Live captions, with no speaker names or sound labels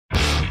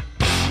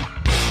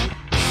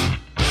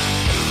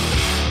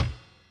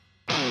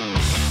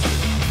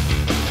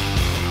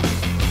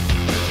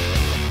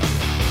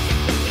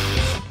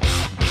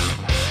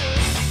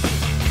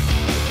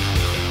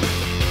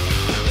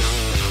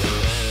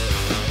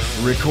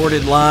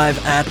Recorded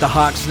live at the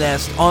Hawk's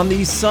Nest on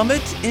the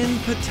Summit in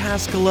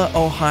Pataskala,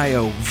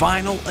 Ohio.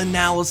 Vinyl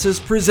Analysis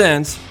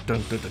presents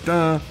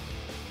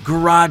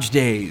Garage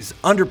Days,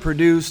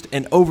 underproduced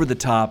and over the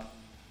top.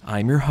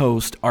 I'm your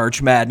host,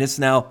 Arch Madness.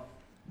 Now,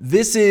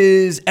 this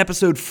is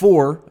episode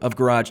 4 of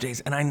Garage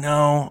Days, and I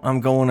know I'm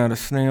going at a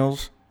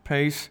snail's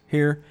pace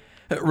here,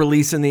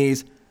 releasing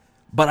these,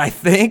 but I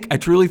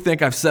truly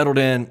think I've settled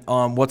in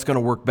on what's going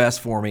to work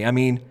best for me. I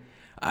mean,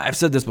 I've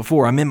said this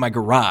before, I'm in my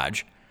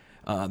garage.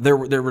 There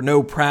were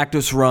no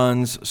practice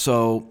runs,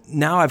 so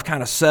now I've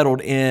kind of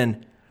settled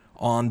in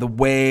on the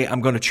way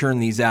I'm going to churn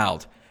these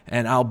out,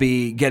 and I'll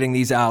be getting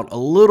these out a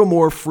little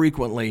more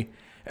frequently.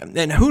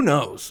 And who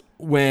knows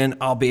when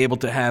I'll be able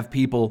to have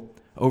people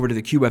over to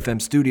the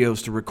QFM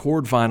studios to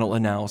record Vinyl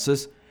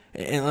Analysis.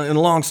 And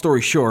long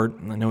story short,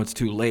 I know it's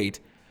too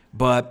late,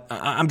 but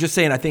I'm just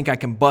saying I think I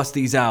can bust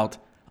these out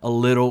a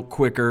little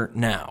quicker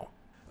now.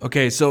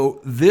 Okay,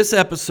 so this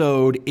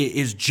episode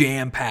is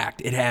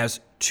jam-packed. It has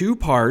 2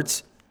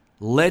 parts.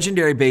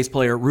 Legendary bass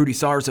player Rudy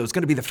Sarzo is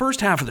going to be the first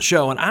half of the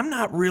show, and I'm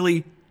not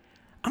really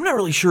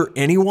sure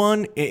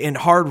anyone in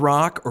hard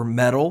rock or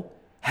metal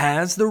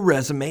has the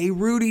resume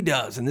Rudy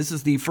does, and this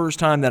is the first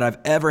time that I've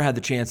ever had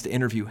the chance to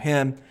interview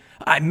him.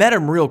 I met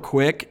him real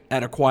quick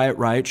at a Quiet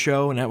Riot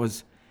show, and it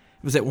was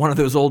at one of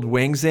those old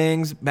Wing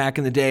Zings back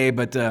in the day,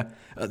 but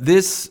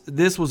this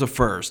was a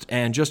first,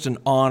 and just an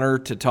honor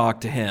to talk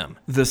to him.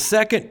 The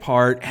second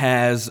part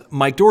has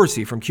Mike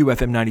Dorsey from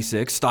QFM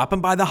 96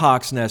 stopping by the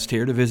Hawk's Nest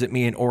here to visit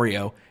me and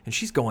Oreo, and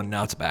she's going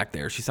nuts back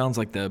there. She sounds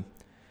like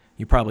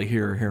you probably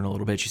hear her here in a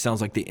little bit, she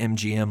sounds like the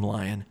MGM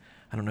lion.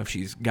 I don't know if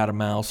she's got a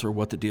mouse or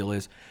what the deal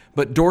is.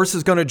 But Dorsey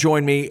is going to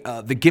join me.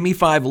 The Gimme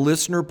 5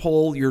 listener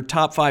poll, your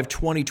top 5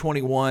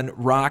 2021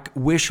 rock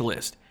wish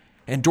list.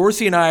 And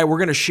Dorsey and I, we're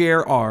going to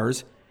share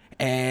ours,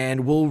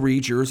 and we'll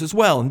read yours as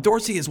well. And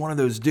Dorsey is one of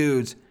those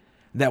dudes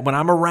that when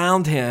I'm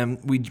around him,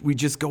 we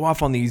just go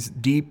off on these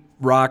deep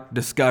rock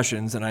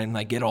discussions, and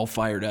I get all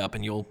fired up,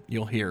 and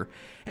you'll hear.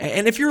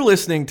 And if you're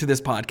listening to this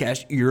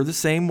podcast, you're the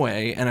same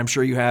way, and I'm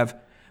sure you have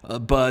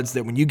buds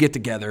that when you get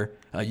together,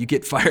 you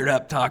get fired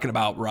up talking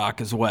about rock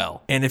as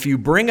well. And if you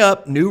bring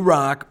up new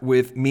rock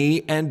with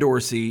me and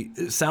Dorsey,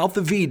 South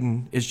of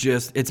Eden is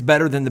it's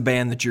better than the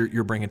band that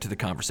you're bringing to the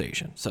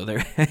conversation. So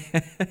there,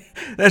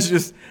 that's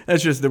just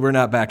that we're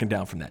not backing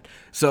down from that.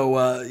 So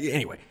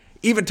anyway,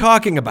 even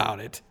talking about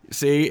it,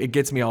 see, it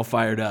gets me all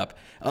fired up.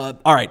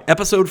 All right,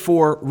 episode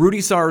 4,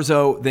 Rudy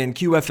Sarzo, then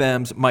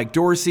QFM's Mike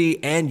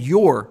Dorsey, and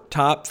your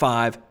top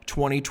 5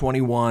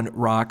 2021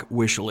 rock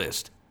wish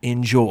list.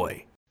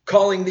 Enjoy.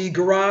 Calling the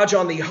garage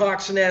on the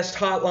Hawk's Nest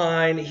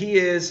hotline, he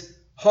is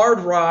hard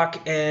rock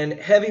and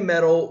heavy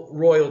metal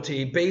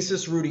royalty,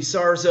 bassist Rudy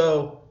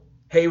Sarzo.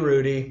 Hey,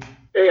 Rudy.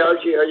 Hey,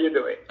 Archie, how you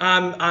doing?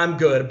 I'm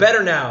good.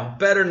 Better now.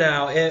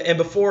 And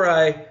before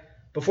I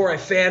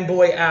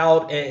fanboy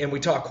out and we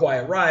talk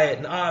Quiet Riot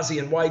and Ozzy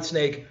and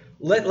Whitesnake,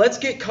 let's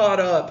get caught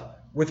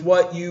up with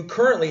what you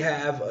currently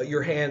have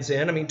your hands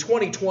in. I mean,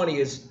 2020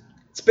 it's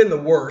been the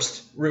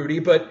worst, Rudy,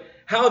 but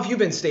how have you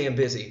been staying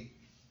busy?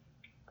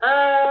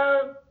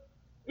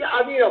 Yeah,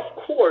 I mean, of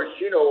course,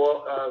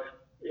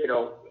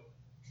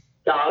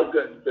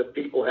 thousands of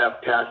people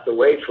have passed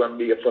away from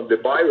the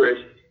virus,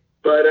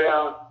 but it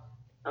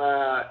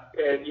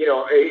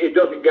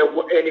doesn't get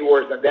any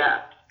worse than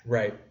that.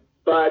 Right.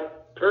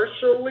 But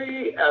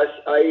personally, as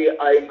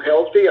I'm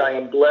healthy, I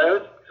am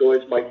blessed. So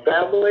is my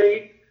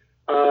family.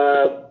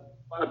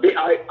 I've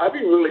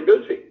been really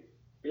busy,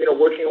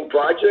 working on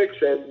projects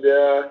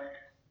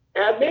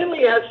and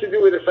mainly it has to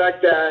do with the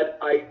fact that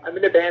I'm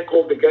in a band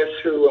called The Guess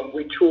Who, and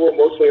we tour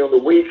mostly on the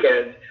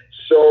weekends.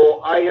 So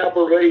I have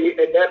already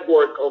a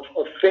network of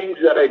things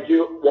that I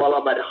do while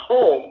I'm at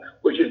home,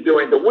 which is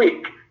during the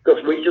week,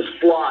 because we just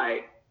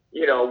fly.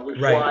 We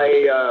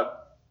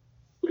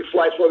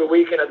fly for the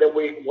weekend, and then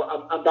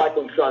I'm back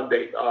on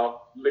Sunday,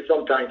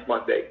 sometimes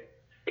Monday.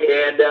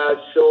 And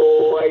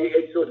so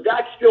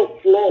that's still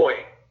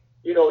flowing,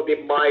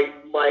 my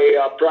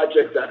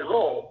projects at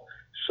home.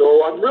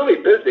 So I'm really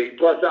busy.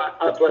 Plus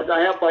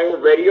I have my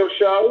own radio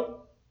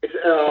show. It's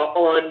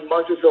on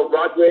Monsters of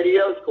Rock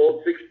Radio. It's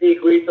called 60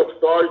 Degrees of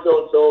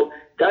Sarzo. So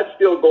that's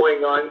still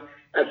going on.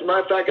 As a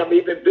matter of fact, I'm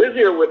even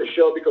busier with the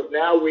show because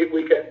now we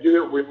can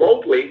do it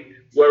remotely,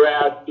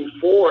 whereas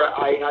before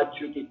I had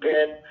to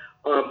depend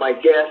on my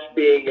guests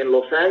being in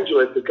Los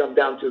Angeles to come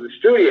down to the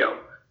studio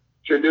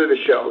to do the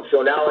show.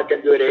 So now I can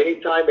do it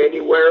anytime,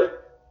 anywhere.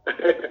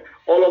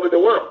 All over the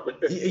world.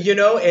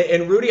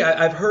 And Rudy,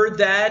 I've heard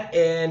that,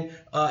 and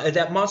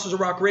that Monsters of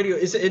Rock Radio,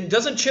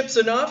 doesn't Chips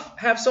Enough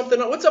have something?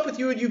 What's up with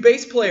you and you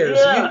bass players?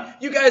 Yeah.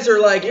 You guys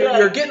are like,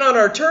 you're getting on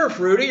our turf,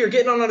 Rudy. You're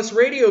getting on us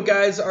radio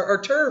guys, our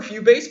turf,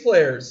 you bass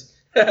players.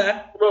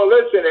 Well,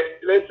 listen.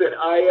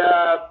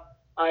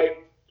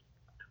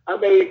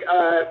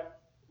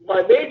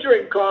 My major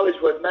in college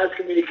was mass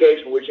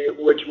communication, which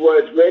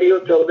was radio,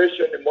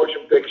 television, and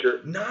motion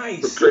picture.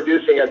 Nice.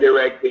 Producing and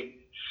directing.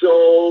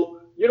 So,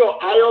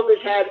 I always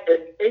had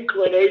an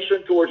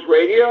inclination towards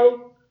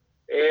radio,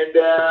 and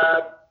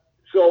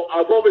so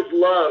I've always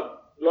loved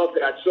love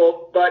that.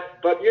 So,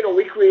 but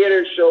we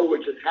created a show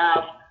which is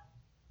half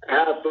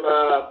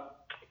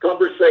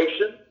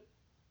conversation,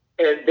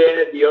 and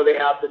then the other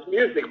half is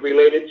music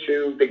related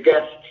to the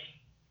guests'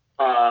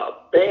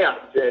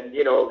 bands and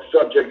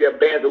subject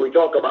bands that we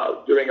talk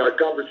about during our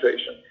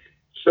conversation.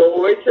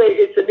 So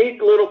it's a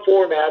neat little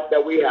format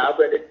that we have,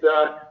 and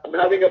I'm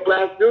having a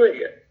blast doing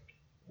it.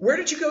 Where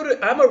did you go to?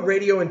 I'm a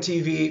radio and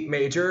TV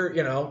major,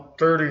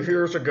 30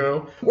 years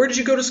ago. Where did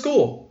you go to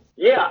school?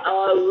 Yeah,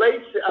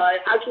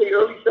 actually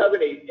early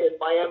 70s in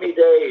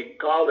Miami-Dade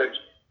College.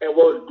 And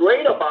what was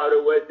great about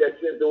it was that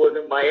since it was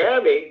in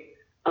Miami,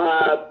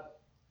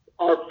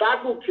 our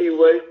faculty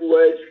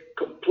was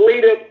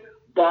completed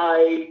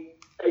by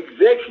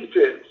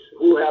executives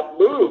who have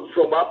moved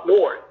from up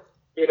north,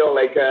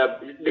 like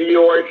New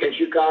York and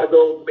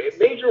Chicago,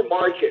 major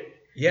markets.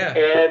 Yeah.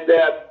 And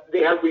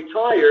they have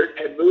retired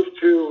and moved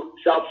to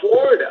South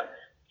Florida.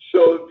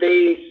 So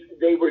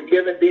they were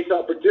given these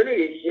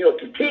opportunities,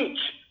 to teach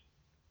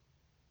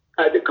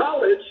at the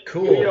college.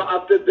 Cool.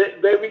 After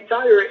they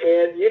retire,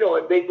 and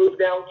they moved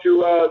down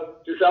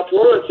to South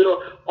Florida.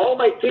 So all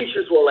my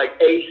teachers were like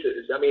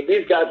aces. I mean,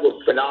 these guys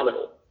were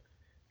phenomenal.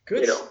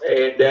 Good.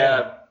 And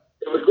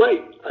it was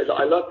great.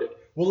 I loved it.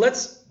 Well,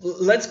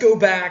 let's go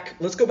back.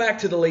 Let's go back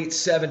to the late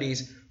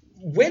 70s.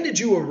 When did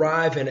you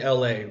arrive in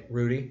LA,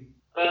 Rudy?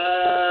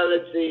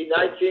 Let's see,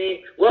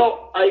 19.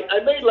 Well, I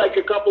made like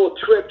a couple of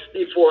trips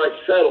before I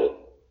settled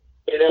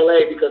in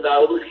LA because I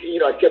always,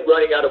 I kept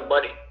running out of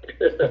money.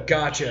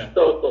 Gotcha.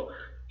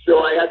 So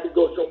I had to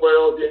go somewhere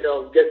else,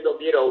 get some,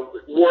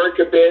 work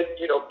a bit,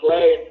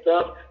 play and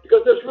stuff,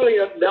 because there's really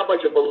not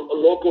much of a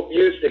local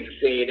music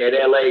scene in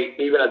LA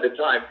even at the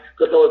time,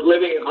 because I was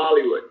living in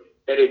Hollywood,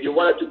 and if you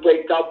wanted to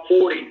play top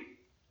 40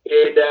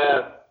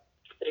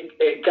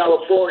 in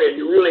California,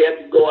 you really had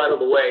to go out of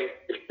the way,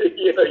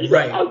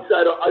 right.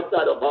 outside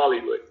of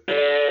Hollywood.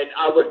 And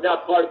I was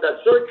not part of that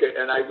circuit,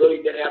 and I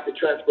really didn't have the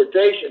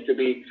transportation to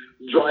be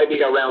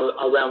driving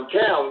around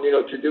town,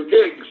 to do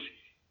gigs,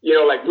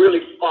 like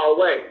really far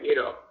away,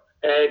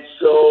 And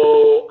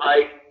so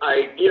I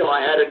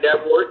had a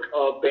network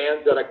of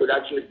bands that I could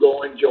actually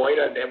go and join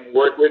and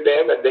work with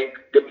them, and then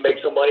make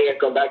some money and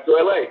come back to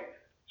LA.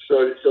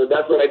 So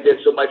that's what I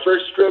did. So my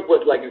first trip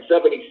was like in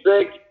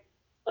 '76.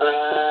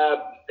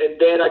 And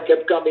then I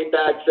kept coming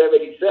back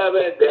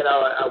 77, then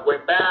I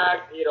went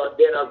back, and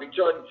then I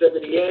returned in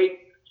 78.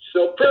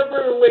 So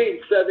primarily in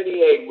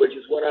 78, which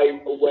is when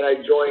I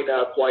joined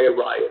Quiet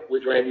Riot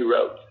with Randy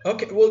Rhoads.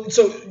 Okay, well,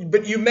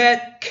 but you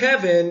met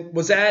Kevin,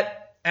 was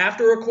that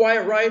after a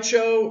Quiet Riot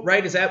show,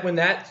 right? Is that when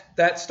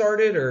that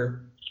started,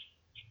 or?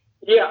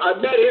 Yeah, I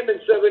met him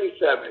in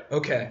 77.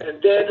 Okay.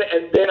 And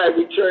then I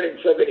returned in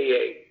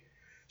 78.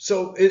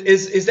 So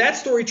is that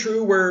story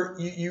true where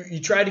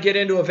you tried to get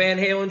into a Van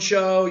Halen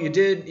show, you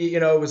did,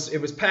 it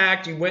was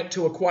packed, you went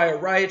to a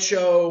Quiet Riot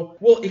show?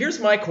 Well, here's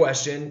my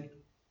question.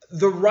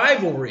 The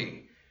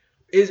rivalry,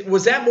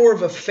 was that more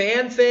of a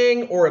fan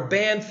thing or a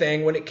band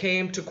thing when it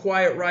came to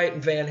Quiet Riot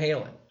and Van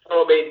Halen?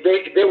 I mean,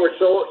 they were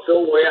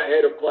so way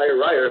ahead of Quiet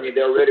Riot. I mean,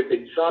 they already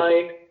been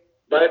signed.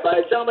 But by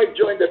the time I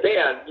joined the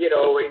band, in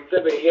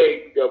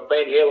 78,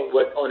 Van Halen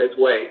was on its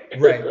way.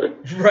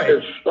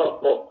 Right.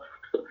 So,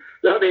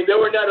 I mean, they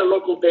were not a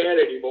local band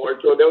anymore,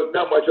 so there was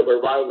not much of a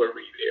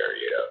rivalry there,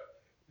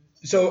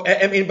 So,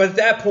 I mean, but at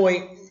that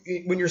point,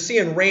 when you're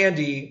seeing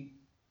Randy,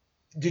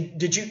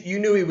 did you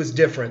knew he was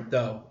different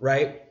though,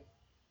 right?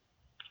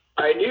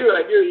 I knew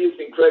he was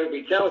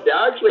incredibly talented.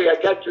 Actually, I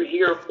got to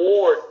hear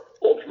more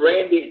of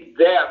Randy's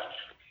depth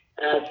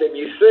as a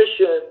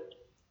musician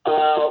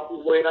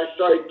when I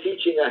started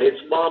teaching at his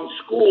mom's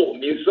school,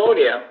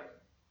 Musonia,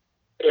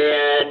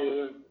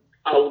 and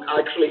I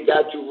actually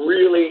got to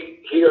really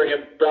hear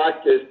him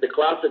practice the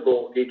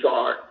classical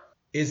guitar.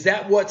 Is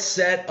that what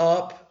set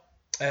up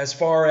as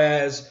far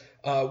as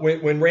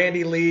when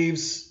Randy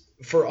leaves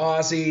for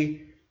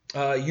Ozzy,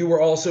 you were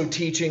also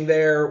teaching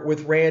there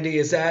with Randy?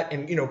 Is that,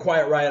 and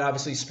Quiet Riot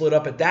obviously split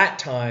up at that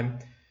time.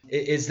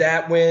 Is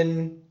that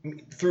when,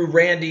 through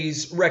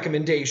Randy's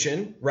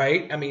recommendation,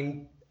 right? I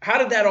mean, how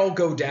did that all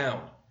go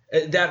down?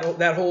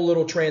 That whole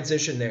little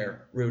transition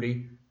there,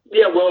 Rudy?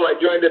 Yeah, well, I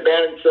joined the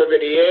band in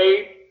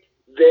 78.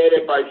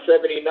 Then by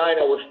 79,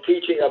 I was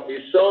teaching at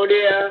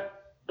Musonia.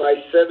 By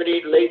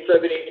late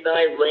 79,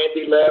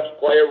 Randy left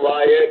Quiet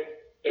Riot,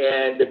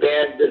 and the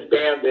band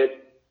disbanded,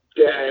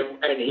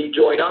 and he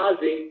joined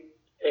Ozzy.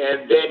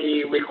 And then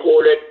he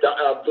recorded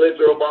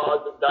Blizzard of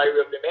Oz and Diary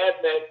of the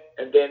Madman,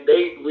 and then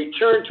they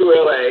returned to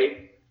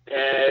LA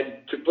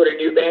and to put a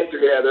new band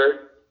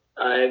together.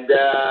 And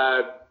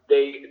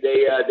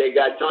they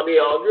got Tommy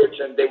Aldrich,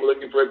 and they were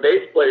looking for a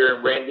bass player,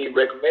 and Randy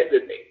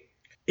recommended me.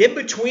 In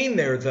between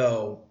there,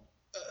 though,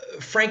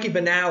 Frankie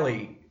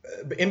Banali,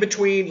 in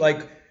between,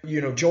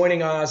 joining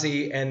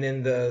Ozzy and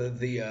then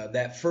the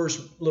that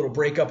first little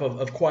breakup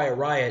of Quiet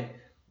Riot,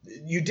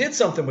 you did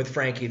something with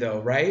Frankie though,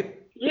 right?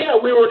 Yeah,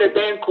 we were in a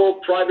band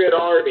called Private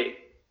Army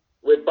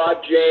with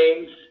Bob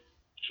James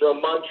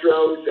from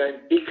Montrose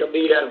and Pete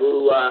Comita,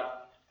 who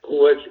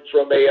was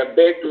from a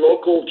big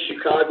local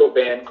Chicago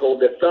band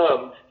called The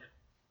Thumbs.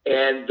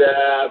 and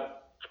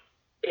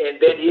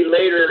then he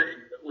later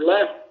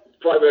left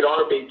Private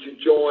Army to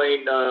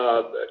join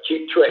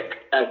Cheap Trick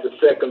as the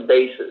second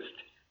bassist.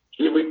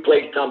 He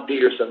replaced Tom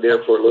Peterson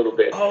there for a little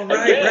bit. Oh,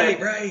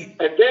 right.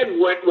 And then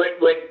when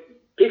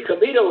Pete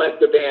Comita left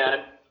the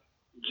band,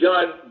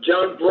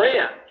 John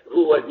Brandt,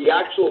 who was the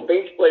actual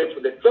bass player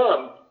for the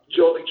Thumb,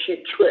 joined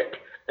Cheap Trick.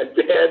 And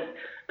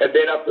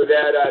then after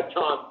that,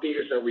 Tom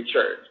Peterson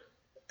returned.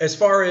 As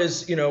far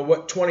as,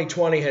 what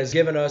 2020 has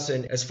given us,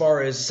 and as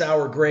far as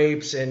Sour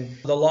Grapes and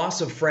the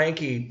loss of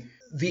Frankie,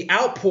 the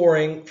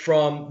outpouring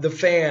from the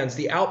fans,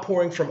 the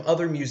outpouring from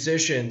other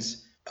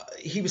musicians,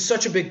 he was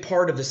such a big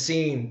part of the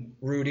scene,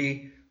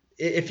 Rudy.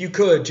 If you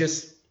could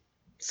just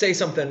say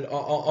something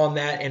on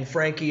that and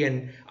Frankie,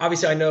 and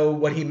obviously I know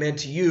what he meant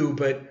to you,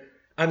 but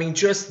I mean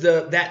just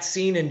that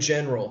scene in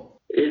general.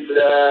 He's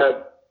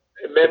a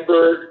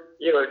member,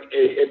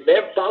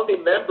 a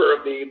founding member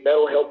of the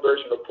mental health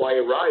version of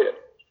Quiet Riot.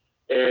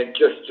 And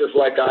just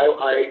like I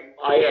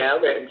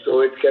am, and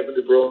so is Kevin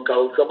DuBrow and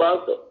Carlos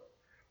Cavazo.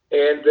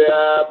 And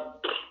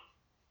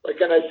what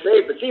can I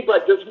say?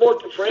 But there's more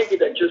to Frankie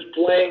than just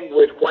playing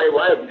with Quiet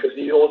Riot, because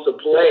he also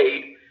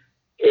played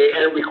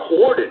and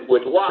recorded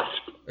with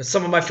Wasp.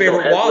 Some of my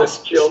favorite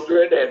Wasp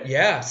children,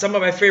 and some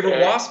of my favorite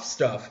Wasp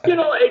stuff.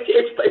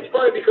 It's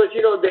funny because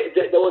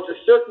there was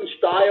a certain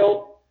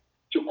style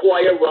to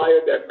Quiet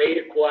Riot that made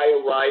it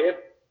Quiet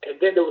Riot, and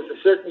then there was a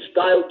certain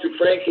style to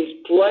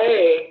Frankie's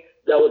playing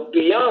that was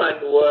beyond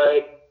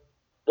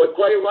what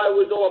Quiet Riot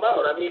was all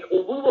about. I mean,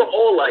 we were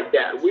all like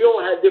that. We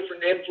all had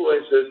different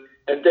influences,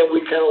 and then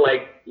we kind of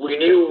we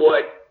knew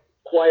what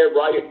Quiet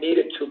Riot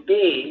needed to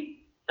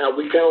be, and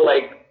we kind of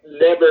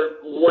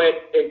never went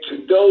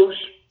into those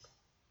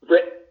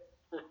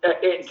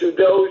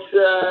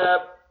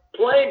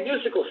playing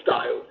musical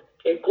styles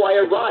in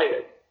Quiet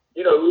Riot.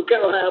 We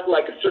kind of have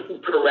a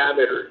certain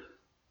parameters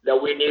that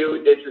we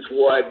knew this is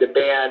what the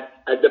band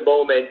at the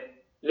moment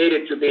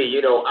needed to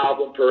be,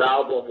 album per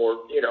album,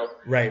 or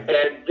right.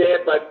 And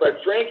then, but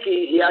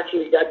Frankie, he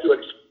actually got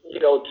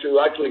to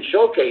actually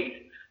showcase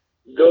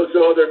those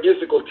other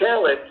musical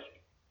talents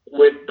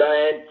with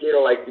bands,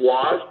 like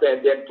Wasp,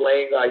 and then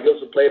playing. He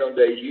also played on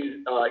the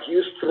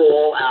Hughes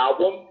Thrall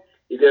album.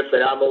 He did a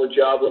phenomenal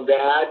job on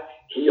that.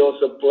 He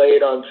also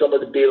played on some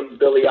of the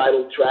Billy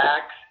Idol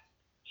tracks.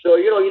 So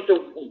he's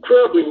an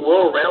incredibly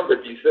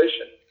well-rounded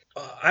musician.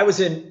 I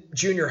was in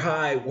junior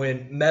high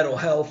when Metal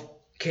Health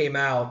came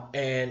out,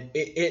 and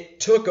it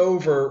took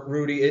over,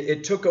 Rudy.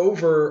 It took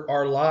over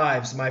our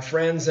lives. My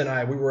friends and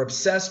I, we were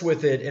obsessed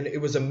with it, and it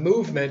was a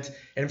movement.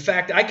 And in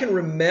fact, I can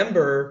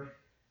remember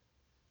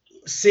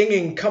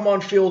singing Come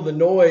On Feel the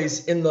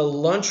Noise in the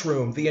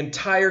lunchroom, the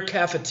entire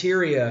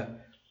cafeteria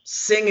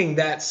singing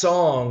that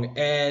song.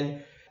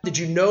 And did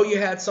you know you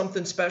had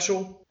something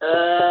special?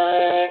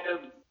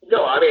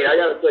 No, I mean, I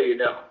got to tell you,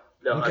 no.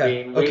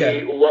 Okay. I mean,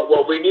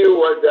 what we knew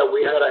was that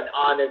we had an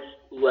honest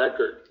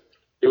record.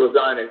 It was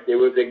honest. It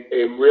was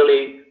a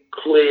really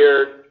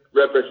clear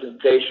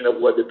representation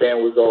of what the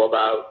band was all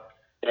about,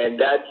 and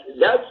that's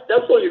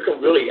all you can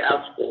really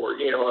ask for.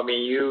 I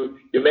mean, you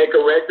make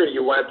a record,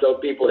 you want to tell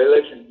people, hey,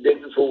 listen, this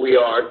is who we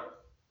are,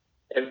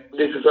 and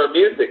this is our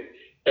music,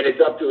 and it's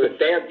up to the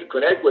fans to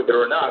connect with it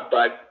or not.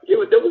 But there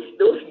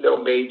was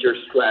no major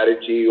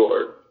strategy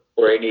or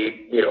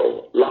any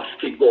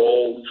lofty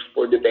goals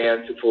for the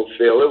band to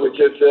fulfill. It was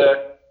just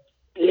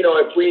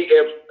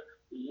if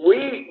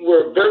we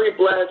were very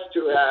blessed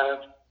to have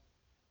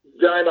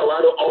done a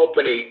lot of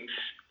openings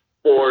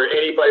for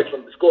anybody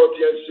from the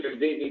Scorpions to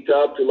ZZ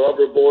Top to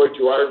Loverboy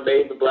to Iron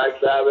Maiden, Black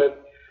Sabbath,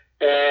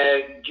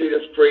 and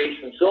Judas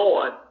Priest, and so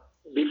on,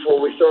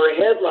 before we started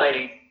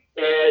headlining.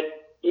 And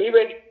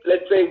even,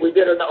 let's say, we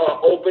did an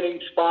opening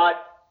spot,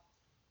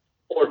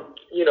 or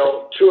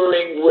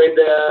touring with,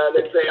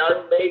 let's say,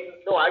 Iron Maiden.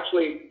 No,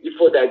 actually,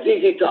 before that,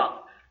 ZZ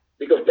Top,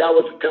 because that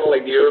was kind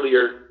of the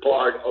earlier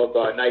part of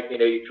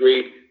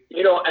 1983.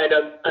 And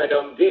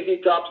on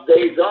ZZ Top's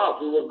days off,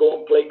 we would go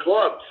and play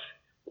clubs,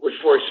 which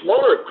for a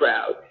smaller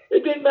crowd,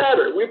 it didn't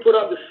matter. We put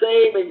on the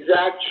same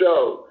exact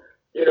show,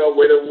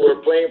 whether we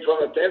were playing in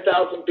front of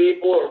 10,000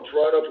 people or in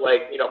front of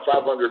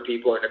 500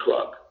 people in a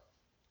club.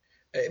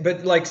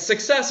 But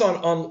success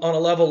on a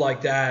level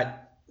like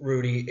that,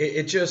 Rudy,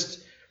 it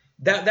just,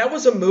 that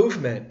was a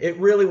movement. It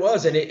really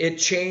was. And it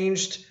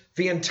changed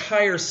the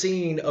entire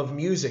scene of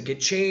music. It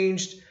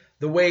changed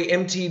the way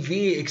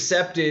MTV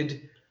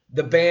accepted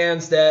the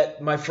bands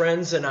that my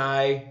friends and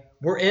I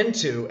were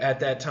into at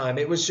that time.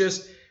 It was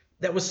just,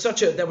 that was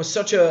such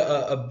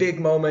a big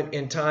moment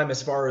in time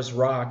as far as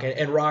rock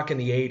and rock in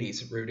the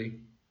 80s, Rudy.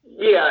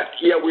 Yeah,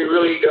 we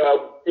really,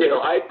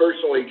 I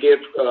personally give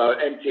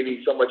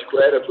MTV so much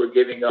credit for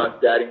giving us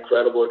that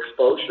incredible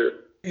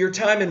exposure. Your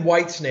time in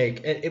Whitesnake,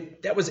 and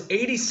that was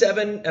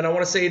 87, and I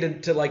want to say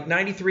to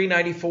 93,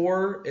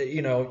 94,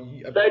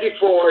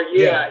 94,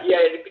 yeah.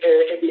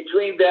 In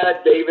between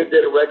that, David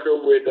did a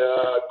record with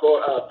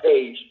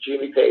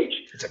Jimmy Page,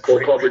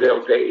 called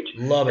Coverdale Page.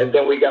 Love it. And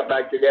then we got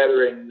back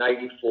together in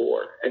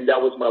 94, and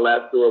that was my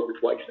last tour with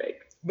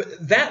Whitesnake.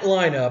 But that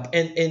lineup,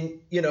 and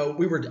you know,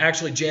 we were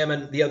actually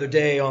jamming the other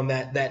day on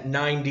that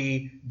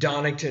 90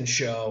 Donington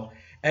show,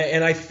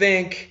 and I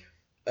think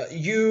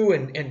you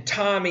and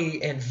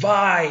Tommy and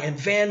Vi and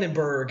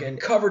Vandenberg and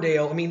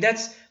Coverdale, I mean,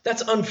 that's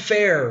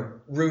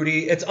unfair,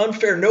 Rudy. It's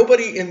unfair.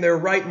 Nobody in their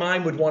right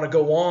mind would want to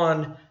go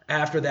on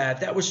after that.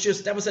 That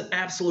was an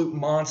absolute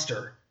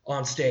monster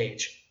on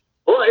stage.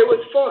 Well, it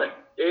was fun.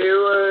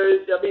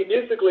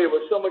 Musically, it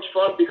was so much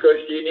fun because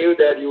you knew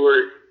that you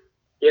were,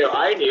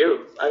 I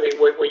knew. I mean,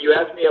 when you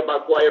asked me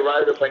about Quiet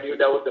Riot, if I knew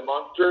that was the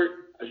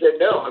monster, I said,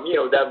 no.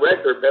 That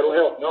record, Metal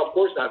Health. No, of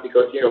course not,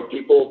 because,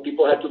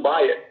 people had to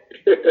buy it.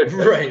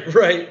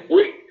 Right.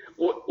 We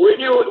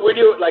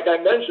knew, like I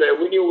mentioned,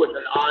 we knew it was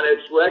an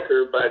honest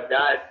record, but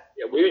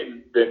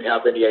we didn't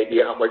have any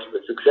idea how much of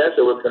a success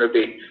it was going to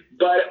be.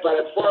 But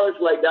as far as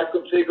like that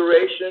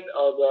configuration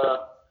of,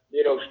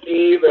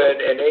 Steve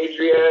and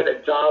Adrian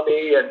and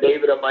Tommy and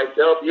David and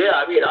myself,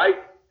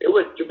 it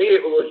was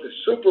the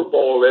Super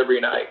Bowl every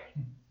night.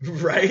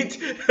 Right?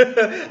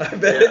 I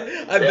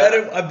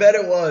bet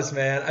it was,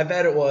 man. I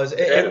bet it was.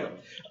 And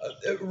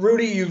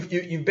Rudy,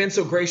 you've been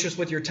so gracious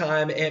with your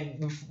time.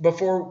 And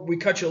before we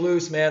cut you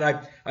loose, man,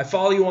 I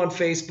follow you on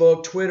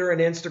Facebook, Twitter,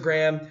 and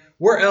Instagram.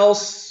 Where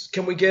else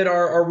can we get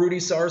our Rudy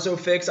Sarzo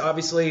fix?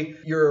 Obviously,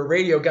 you're a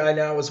radio guy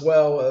now as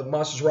well,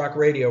 Monsters Rock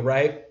Radio,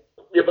 right?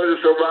 Yeah,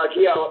 Monsters Rock.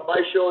 Yeah,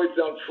 my show is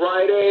on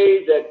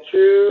Fridays at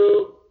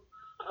 2,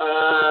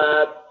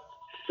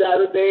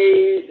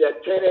 Saturdays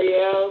at 10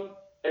 a.m.,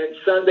 and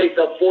Sundays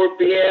at 4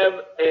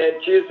 p.m.,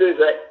 and Tuesdays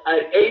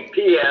at 8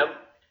 p.m.,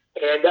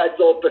 and that's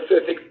all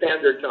Pacific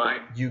Standard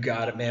Time. You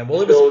got it, man.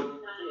 Well, that's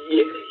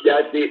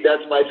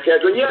my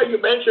schedule. Yeah, you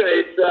mentioned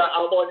it.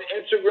 I'm on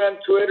Instagram,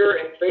 Twitter,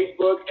 and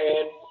Facebook,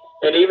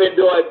 and even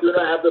though I do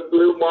not have the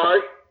blue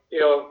mark,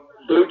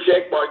 blue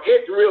check mark,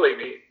 it's really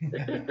me.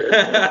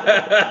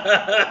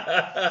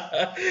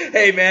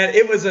 Hey, man,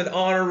 it was an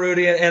honor,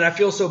 Rudy, and I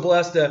feel so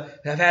blessed to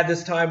have had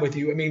this time with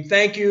you. I mean,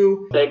 thank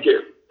you. Thank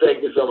you.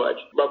 Thank you so much.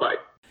 Bye-bye.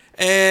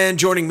 And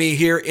joining me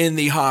here in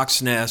the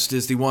Hawk's Nest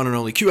is the one and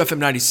only QFM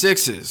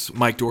 96's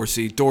Mike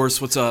Dorsey.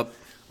 Doris, what's up?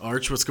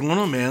 Arch, what's going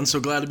on, man? So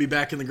glad to be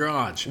back in the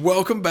garage.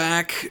 Welcome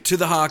back to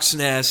the Hawk's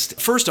Nest.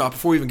 First off,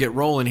 before we even get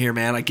rolling here,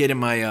 man, I get in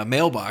my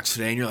mailbox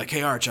today, and you're like,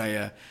 hey, Arch,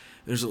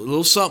 there's a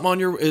little something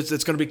on it's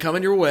going to be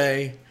coming your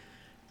way.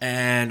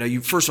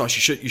 And first off,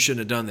 you shouldn't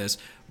have done this,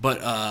 but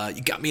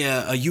you got me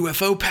a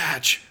UFO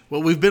patch.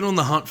 Well, we've been on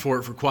the hunt for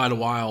it for quite a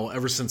while,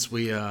 ever since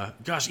we,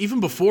 even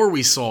before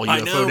we saw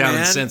UFO down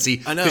in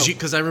Cincy. I know.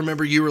 Because I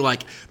remember you were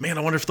like, man,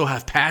 I wonder if they'll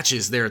have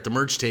patches there at the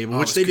merch table,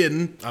 which they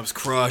didn't. I was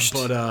crushed.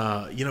 But,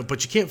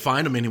 but you can't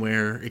find them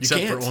anywhere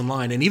except for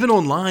online. And even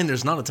online,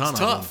 there's not a ton of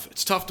them.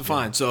 It's tough to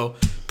find. So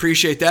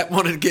appreciate that.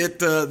 Wanted to get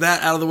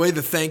that out of the way,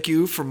 the thank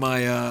you for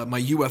my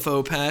my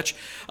UFO patch.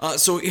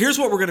 So here's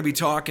what we're going to be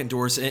talking,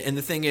 Doris. And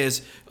the thing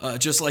is,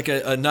 just like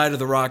a Night of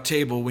the Rock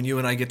table, when you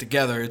and I get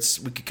together,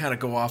 we could kind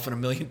of go off in a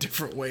million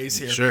different ways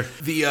here. Sure.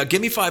 The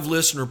Gimme 5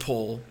 listener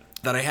poll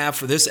that I have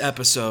for this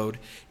episode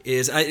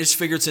is, I just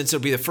figured since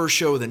it'll be the first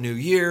show of the new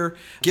year,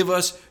 give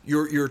us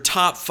your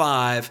top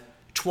 5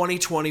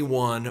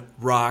 2021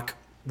 rock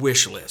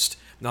wish list.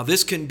 Now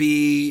this can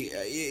be,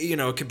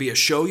 it could be a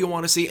show you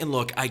want to see, and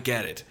look, I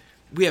get it.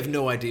 We have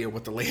no idea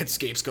what the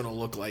landscape's going to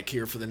look like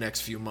here for the next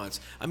few months.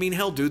 I mean,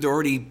 hell, dude, they're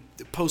already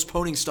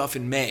postponing stuff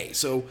in May.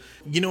 So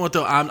you know what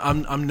though,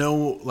 I'm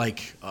no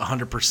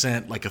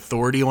 100%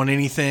 authority on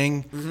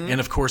anything,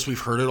 and of course we've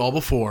heard it all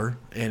before,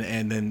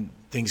 and then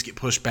things get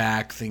pushed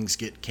back, things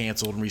get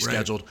canceled and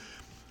rescheduled. Right.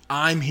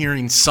 I'm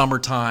hearing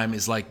summertime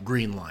is like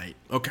green light.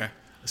 Okay.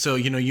 So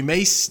you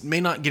may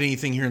not get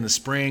anything here in the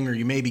spring, or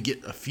you maybe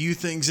get a few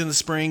things in the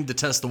spring to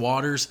test the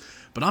waters.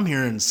 But I'm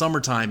hearing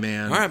summertime,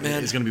 man. All right,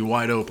 man. It's going to be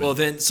wide open. Well,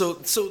 then, so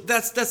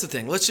that's the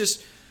thing. Let's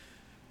just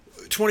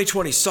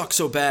 2020 sucks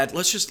so bad.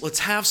 Let's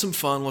have some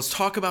fun. Let's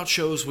talk about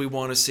shows we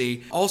want to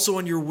see. Also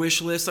on your wish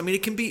list, I mean,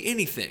 it can be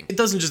anything. It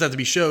doesn't just have to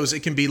be shows.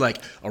 It can be like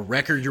a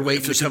record you're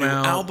waiting to come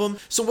out, album.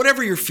 So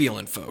whatever you're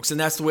feeling, folks. And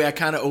that's the way I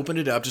kind of opened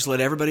it up. Just let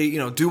everybody,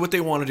 do what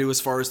they want to do as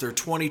far as their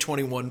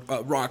 2021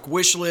 rock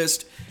wish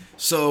list.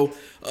 So,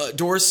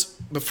 Doris,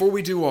 before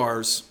we do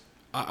ours,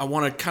 I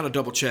want to kind of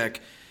double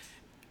check.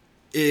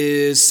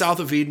 Is South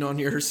of Eden on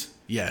yours?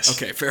 Yes.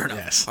 Okay, fair enough.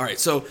 Yes. All right,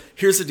 so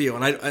here's the deal,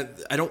 and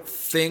I don't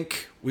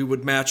think we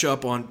would match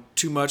up on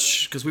too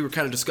much because we were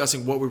kind of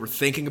discussing what we were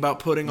thinking about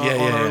putting on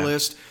our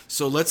list.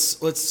 So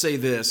let's say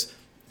this.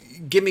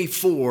 Give me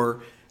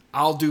 4,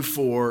 I'll do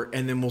 4,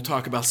 and then we'll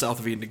talk about South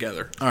of Eden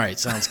together. All right,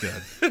 sounds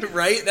good.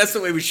 Right? That's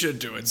the way we should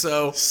do it.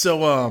 So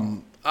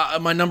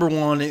my number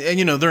 1,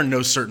 and they're in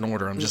no certain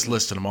order. I'm just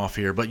listing them off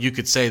here, but you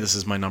could say this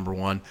is my number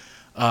 1.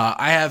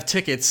 I have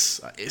tickets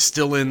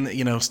still in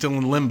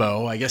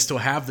limbo. I guess still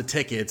have the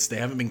tickets. They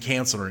haven't been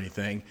canceled or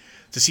anything,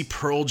 to see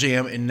Pearl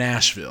Jam in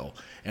Nashville.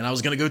 And I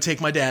was going to go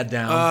take my dad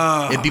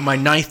down. It'd be my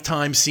 9th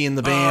time seeing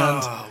the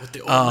band. With the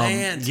old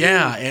man, too.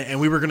 Yeah, and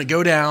we were going to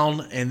go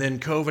down, and then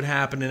COVID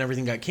happened and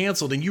everything got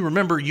canceled. And you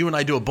remember, you and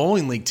I do a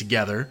bowling league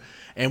together.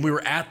 And we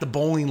were at the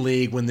bowling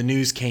league when the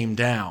news came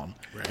down.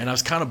 Right. And I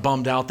was kind of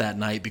bummed out that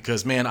night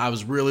because, man, I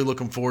was really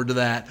looking forward to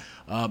that.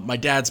 My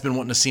dad's been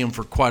wanting to see them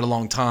for quite a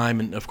long time.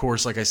 And, of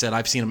course, like I said,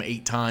 I've seen them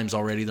 8 times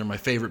already. They're my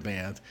favorite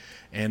band.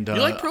 And you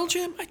like Pearl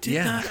Jam? I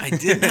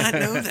did not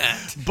know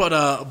that. But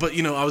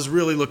I was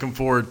really looking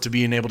forward to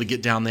being able to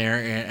get down there,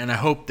 and I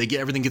hope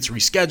everything gets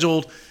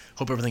rescheduled.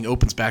 Hope everything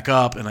opens back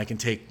up, and I can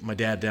take my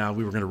dad down.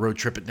 We were going to road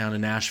trip it down to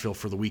Nashville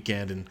for the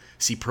weekend and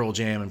see Pearl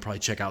Jam and probably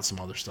check out some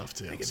other stuff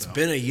too. It's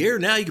been a year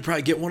now. You could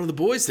probably get one of the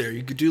boys there.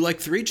 You could do like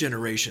 3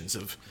 generations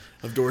of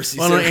Dorsey.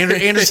 Well,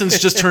 Anderson's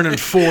just turning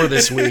 4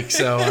 this week,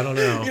 so I don't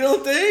know. You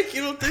don't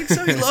think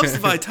so? He loves the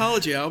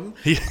Vitology album.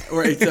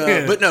 Right,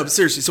 but no,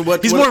 seriously. So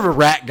what? He's more of a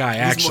Rat guy,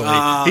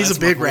 actually. He's a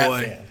big Rat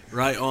fan.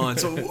 Right on.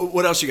 So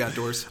what else you got,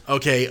 Dors?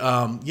 Okay,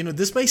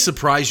 this may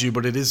surprise you,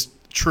 but it is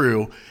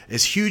true.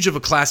 As huge of a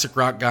classic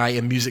rock guy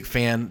and music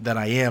fan that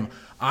I am,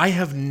 I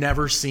have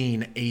never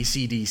seen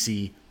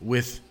AC/DC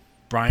with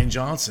Brian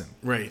Johnson.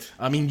 Right.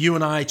 I mean, you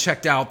and I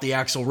checked out the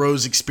Axl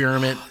Rose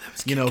Experiment,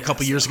 a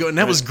couple years ago, and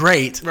that was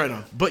great. Right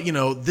on. But,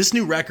 this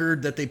new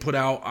record that they put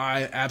out,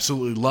 I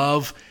absolutely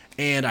love,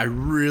 and I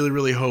really,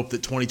 really hope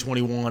that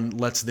 2021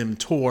 lets them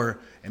tour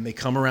and they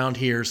come around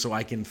here so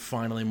I can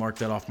finally mark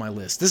that off my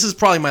list. This is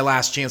probably my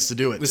last chance to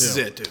do it. This is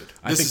it, dude.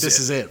 I think this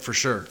is it for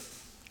sure.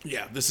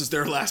 Yeah, this is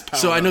their last power.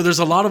 So I know there's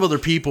a lot of other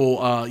people,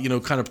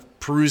 kind of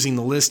perusing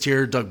the list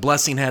here. Doug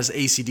Blessing has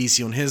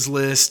AC/DC on his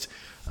list.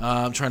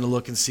 I'm trying to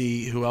look and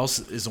see who else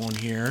is on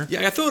here.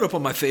 Yeah, I throw it up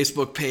on my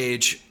Facebook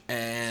page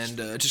and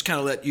just kind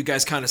of let you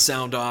guys kind of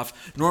sound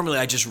off. Normally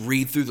I just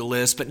read through the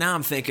list, but now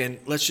I'm thinking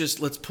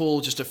let's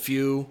pull just a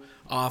few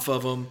off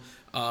of them.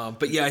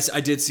 But yeah,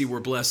 I did see where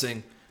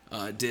Blessing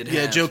did have.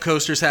 Yeah, Joe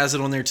Coasters has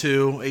it on there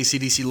too,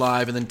 AC/DC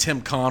Live, and then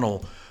Tim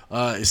Connell.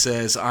 It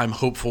says, I'm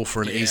hopeful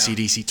for an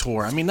AC/DC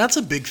tour. I mean, that's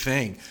a big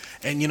thing.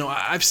 And,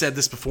 I've said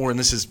this before, and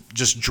this is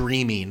just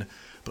dreaming,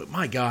 but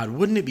my God,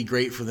 wouldn't it be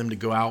great for them to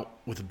go out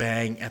with a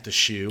bang at the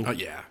Shoe? Oh,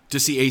 yeah. To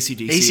see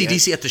AC/DC.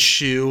 AC/DC at the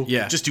Shoe.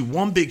 Yeah. Just do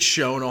one big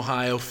show in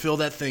Ohio, fill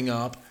that thing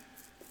up.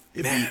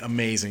 It'd be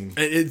amazing.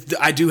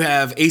 I do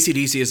have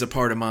AC/DC as a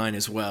part of mine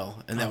as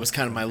well, and that was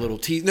kind of my little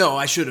tease. No,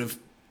 I should have.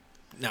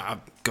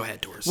 No, go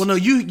ahead, Doris. Well, no,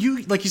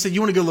 you like you said,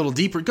 you want to go a little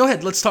deeper. Go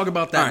ahead, let's talk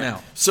about that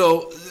now.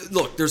 So,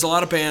 look, there's a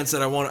lot of bands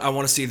that I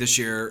want to see this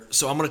year.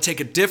 So I'm going to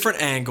take a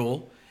different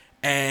angle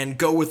and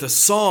go with a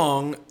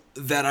song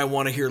that I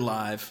want to hear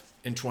live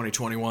in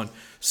 2021.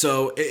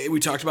 So we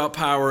talked about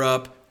Power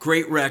Up,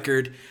 great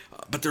record,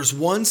 but there's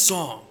one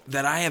song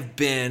that I have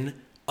been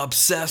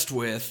obsessed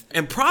with,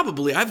 and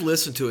probably I've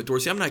listened to it,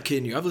 Dorsey. I'm not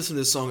kidding you. I've listened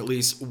to this song at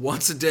least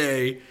once a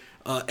day.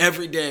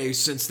 Every day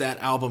since that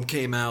album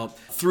came out,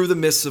 Through the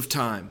Mists of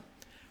Time.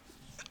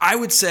 I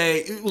would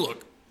say,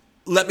 look,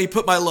 Let Me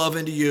Put My Love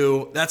Into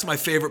You. That's my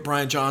favorite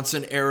Brian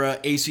Johnson era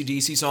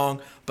AC/DC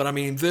song. But I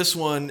mean, this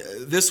one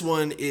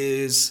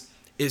is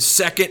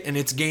second, and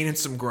it's gaining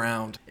some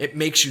ground. It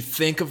makes you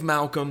think of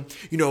Malcolm.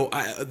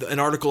 An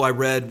article I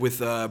read with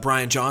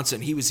Brian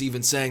Johnson, he was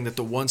even saying that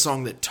the one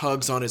song that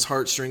tugs on his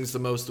heartstrings the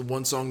most, the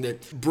one song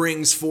that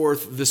brings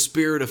forth the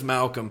spirit of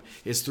Malcolm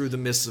is Through the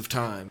Mists of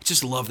Time.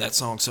 Just love that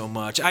song so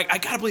much. I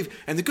gotta believe,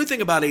 and the good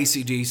thing about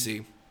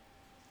AC/DC,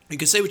 you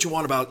can say what you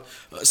want about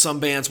some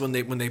bands when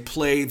they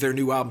play their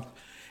new album.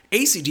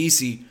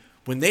 AC/DC,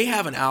 when they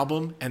have an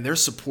album and they're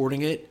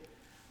supporting it,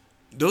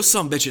 those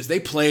sumbitches, they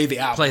play the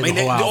album. Play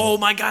the whole album. Oh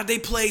my God, they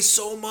play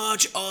so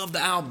much of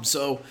the album.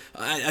 So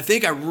I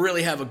think I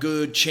really have a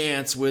good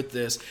chance with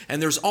this.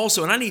 And there's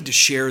also, and I need to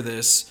share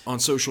this on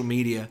social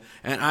media,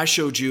 and I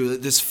showed you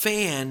that this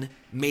fan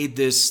made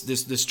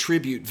this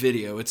tribute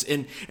video.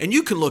 And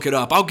you can look it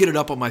up. I'll get it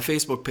up on my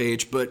Facebook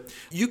page, but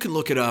you can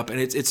look it up, and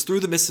it's Through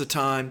the Mists of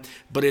Time,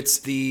 but it's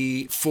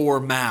the For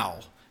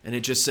Mal. And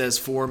it just says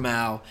For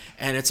Mal.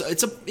 And it's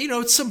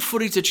some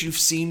footage that you've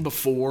seen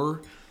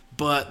before.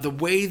 But the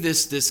way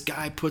this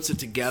guy puts it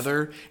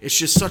together, it's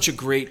just such a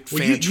great fan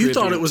tribute. You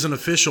thought it was an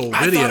official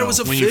video I thought it was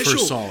official. When you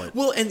first saw it.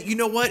 Well, and you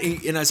know what?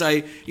 And as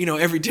I,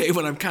 every day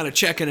when I'm kind of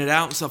checking it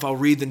out and stuff, I'll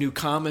read the new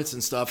comments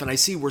and stuff, and I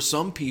see where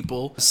some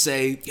people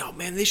say, "Yo,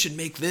 man, they should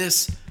make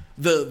this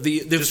the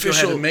just official, go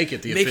ahead and make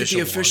it the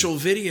official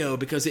video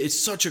because it's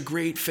such a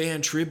great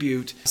fan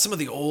tribute." Some of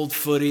the old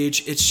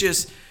footage, it's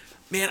just,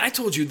 man, I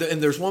told you,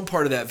 and there's one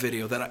part of that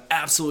video that I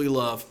absolutely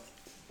love.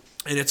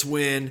 And it's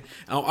when,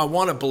 I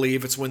want to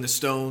believe it's when the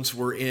Stones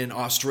were in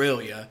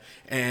Australia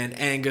and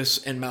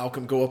Angus and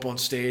Malcolm go up on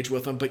stage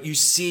with them. But you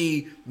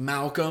see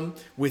Malcolm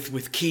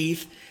with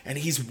Keith, and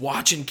he's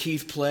watching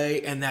Keith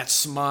play, and that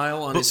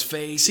smile on his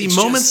face. See,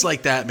 moments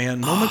like that,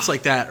 man, moments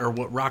like that are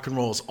what rock and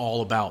roll is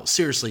all about.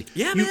 Seriously.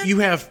 Yeah, man. You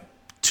have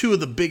two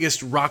of the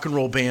biggest rock and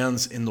roll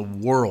bands in the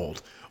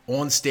world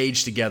on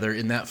stage together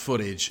in that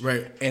footage.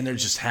 Right. And they're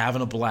just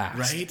having a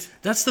blast. Right.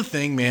 That's the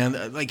thing,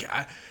 man. Like,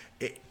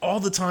 all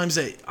the times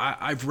that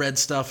I've read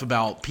stuff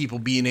about people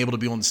being able to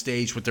be on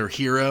stage with their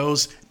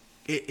heroes,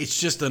 it's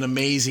just an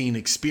amazing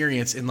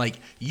experience. And, like,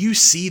 you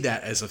see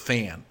that as a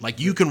fan. Like,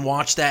 you can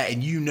watch that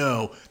and you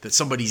know that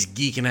somebody's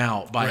geeking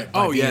out by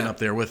being up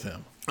there with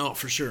them. Oh,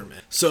 for sure,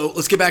 man. So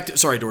let's get back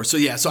to Doris. So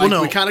yeah,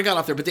 we kind of got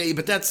off there,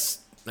 but that's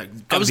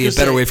got to be a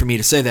better way for me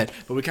to say that.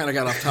 But we kind of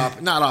got off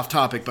topic, not off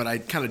topic, but I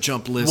kind of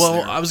jumped lists. Well,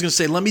 there. I was going to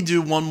say, let me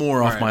do one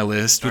more off my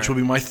list, which will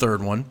be my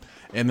third one.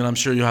 And then I'm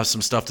sure you'll have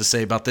some stuff to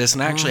say about this.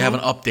 And I actually have an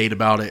update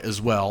about it as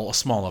well, a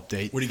small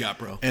update. What do you got,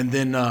 bro? And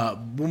then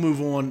we'll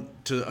move on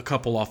to a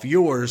couple off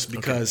yours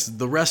because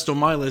the rest on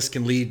my list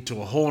can lead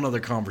to a whole other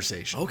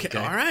conversation. Okay.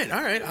 All right.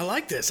 I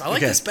like this. I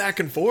like this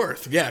back and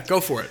forth. Yeah, go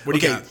for it. What do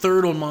you got?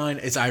 Third on mine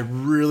is I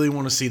really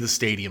want to see the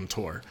stadium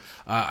tour.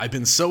 I've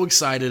been so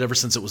excited ever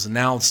since it was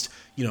announced.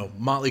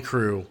 Motley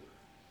Crue,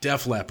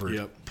 Def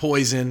Leppard,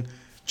 Poison,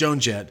 Joan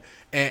Jett.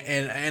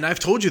 And I've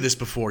told you this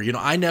before.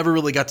 I never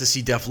really got to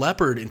see Def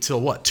Leppard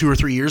until 2 or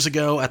 3 years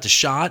ago at the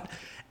Shot.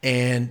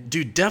 And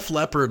dude, Def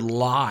Leppard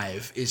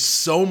live is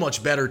so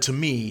much better to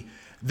me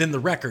than the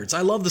records.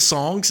 I love the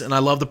songs and I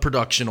love the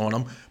production on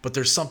them, but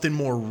there's something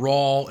more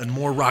raw and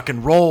more rock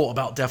and roll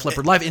about Def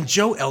Leppard live. And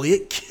Joe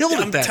Elliott killed it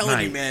that night. I'm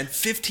telling you, man,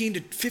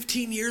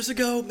 15 years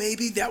ago,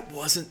 maybe that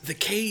wasn't the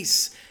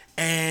case.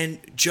 And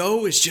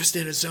Joe is just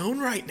in his zone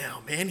right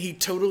now, man. He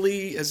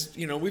totally, as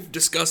we've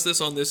discussed this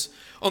on this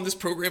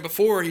program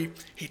before. He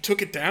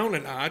took it down a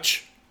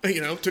notch.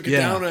 Took it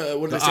down.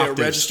 What did they say? A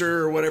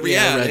register or whatever.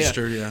 Yeah,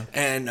 register. Yeah.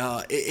 And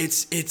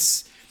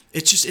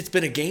it's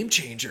been a game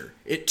changer.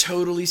 It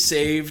totally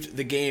saved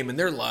the game. And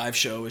their live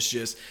show is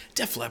just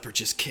Def Leppard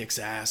just kicks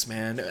ass,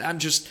 man. I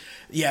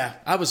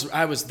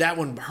was that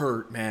one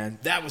hurt, man.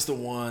 That was the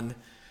one.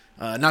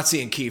 Not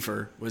seeing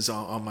Kiefer was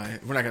on my.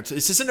 We're not gonna.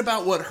 This isn't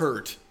about what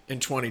hurt in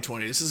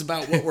 2020. This is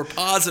about what we're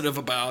positive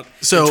about in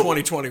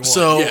 2021.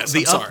 So yes,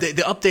 the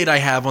update I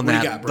have on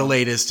that, the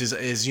latest is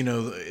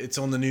it's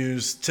on the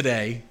news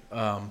today.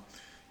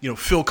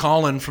 Phil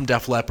Collin from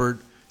Def Leppard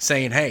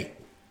saying, "Hey,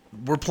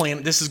 we're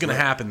planning. This is going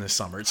to happen this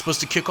summer. It's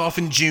supposed to kick off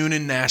in June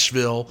in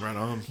Nashville. Right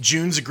on.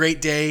 June's a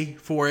great day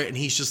for it." And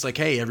he's just like,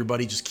 "Hey,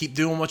 everybody, just keep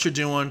doing what you're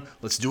doing.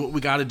 Let's do what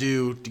we got to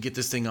do to get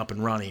this thing up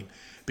and running."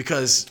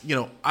 Because,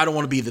 I don't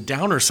want to be the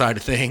downer side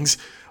of things,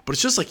 but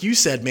it's just like you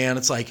said, man.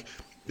 It's like,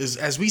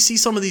 as we see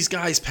some of these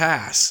guys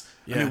pass,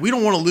 I mean, we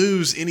don't want to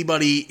lose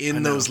anybody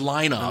in those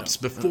lineups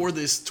before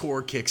this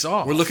tour kicks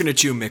off. We're looking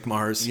at you, Mick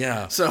Mars.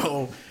 Yeah.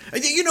 So,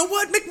 you know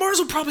what? Mick Mars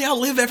will probably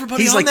outlive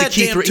everybody on that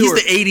damn tour. He's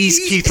the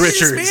 80s Keith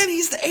Richards. Man,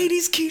 he's the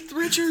 80s Keith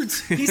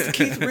Richards. He's the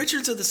Keith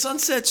Richards of the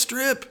Sunset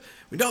Strip.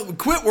 We don't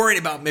quit worrying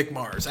about Mick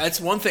Mars.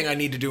 That's one thing I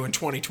need to do in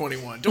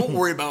 2021. Don't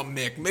worry about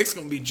Mick. Mick's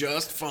going to be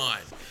just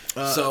fine.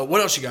 So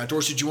what else you got,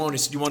 Dorsey? Do you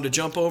want to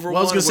jump over? Well,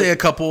 I was going to say a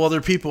couple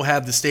other people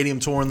have the stadium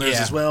tour in theirs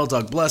as well.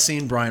 Doug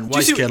Blessing, Brian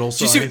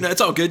Weiskettel.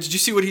 That's all good. Did you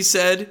see what he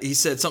said? He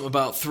said something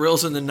about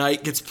Thrills in the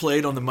Night gets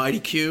played on the Mighty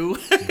Q.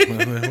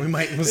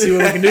 We'll see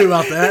what we can do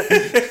about that.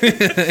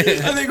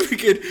 I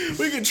think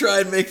we could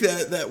try and make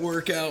that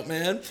work out,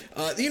 man.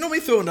 Let me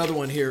throw another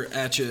one here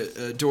at you,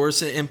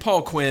 Doris, and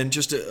Paul Quinn,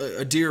 just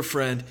a dear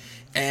friend.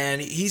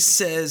 And he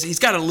says he's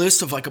got a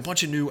list of like a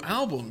bunch of new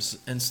albums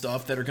and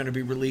stuff that are going to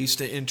be released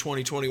in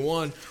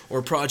 2021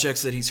 or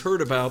projects that he's heard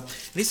about.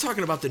 And he's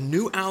talking about the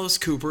new Alice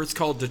Cooper. It's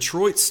called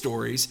Detroit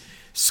Stories.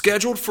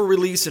 Scheduled for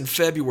release in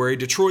February,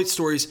 Detroit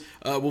Stories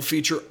will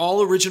feature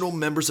all original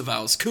members of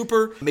Alice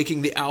Cooper,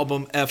 making the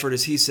album effort,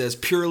 as he says,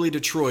 purely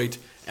Detroit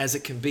as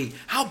it can be.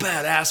 How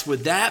badass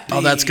would that be?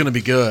 Oh, that's going to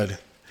be good.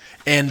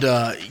 And,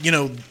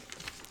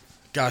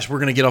 gosh, we're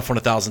gonna get off on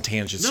 1,000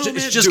 tangents.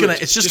 It's just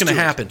gonna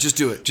happen. Just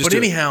do it. But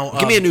anyhow,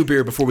 give me a new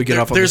beer before we get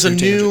off on this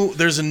tangent.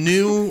 There's a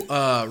new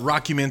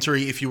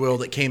rockumentary, if you will,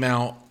 that came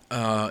out.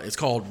 It's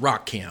called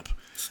Rock Camp.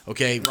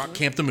 Okay, Rock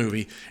Camp the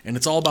movie, and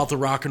it's all about the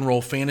rock and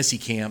roll fantasy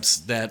camps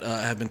that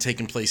have been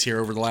taking place here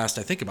over the last,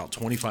 I think, about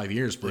 25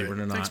 years. Believe it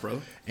or not. Thanks,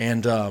 brother.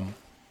 And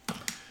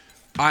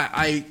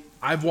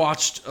I've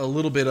watched a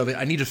little bit of it.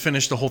 I need to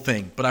finish the whole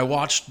thing, but I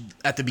watched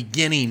at the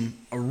beginning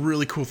a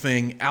really cool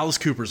thing. Alice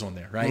Cooper's on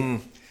there, right?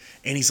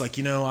 And he's like,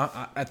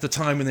 at the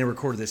time when they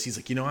recorded this, he's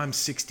like, I'm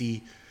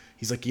 60.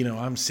 He's like,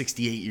 I'm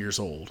 68 years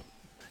old.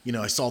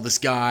 I saw this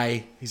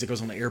guy. He's like, I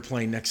was on an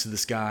airplane next to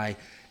this guy,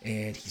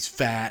 and he's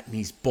fat, and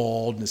he's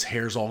bald, and his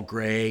hair's all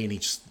gray, and he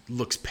just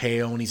looks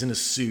pale, and he's in a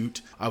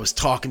suit. I was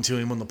talking to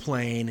him on the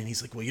plane, and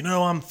he's like,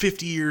 well, I'm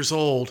 50 years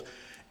old.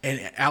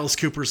 And Alice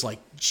Cooper's like,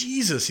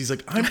 Jesus. He's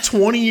like, I'm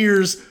 20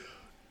 years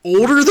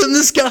older than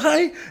this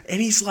guy. And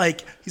he's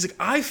like,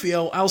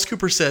 Alice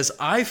Cooper says,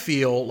 I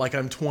feel like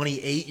I'm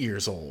 28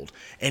 years old.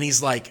 And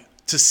he's like,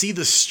 to see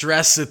the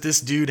stress that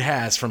this dude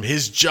has from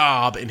his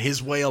job and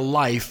his way of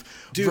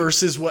life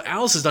versus what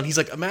Alice has done. He's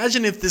like,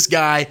 imagine if this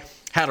guy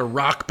had a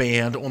rock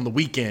band on the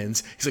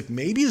weekends. He's like,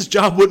 maybe his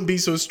job wouldn't be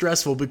so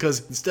stressful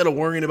because instead of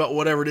worrying about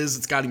whatever it is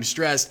that's got him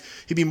stressed,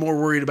 he'd be more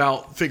worried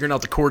about figuring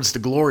out the chords to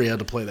Gloria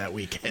to play that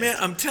weekend. Man,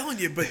 I'm telling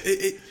you, but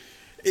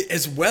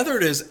as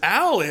weathered as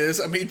Al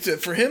is, I mean,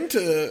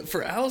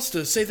 for Alice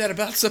to say that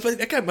about somebody,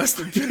 that guy must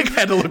have been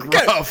had to look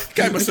rough.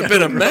 Guy must have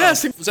been a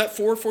mess. Was that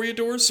 4 for you,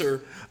 Doris?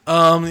 Or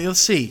let's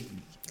see.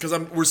 Because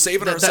we're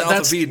saving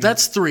ourselves of Eden.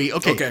 That's 3.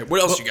 Okay.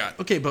 What else you got?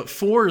 Okay, but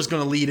 4 is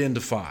going to lead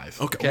into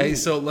 5. Okay.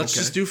 So let's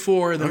just do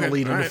 4 and then we'll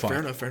lead into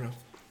 5. Fair enough.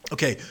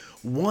 Okay.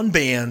 One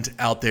band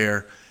out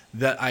there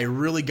that I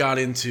really got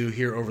into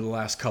here over the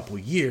last couple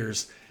of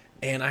years.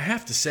 And I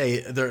have to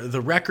say,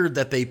 the record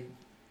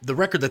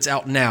that's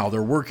out now,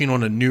 they're working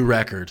on a new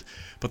record,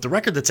 but the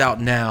record that's out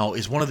now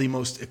is one of the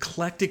most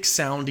eclectic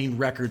sounding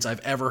records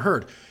I've ever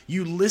heard.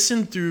 You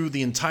listen through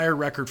the entire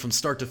record from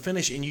start to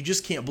finish, and you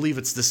just can't believe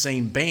it's the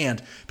same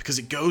band because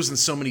it goes in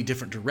so many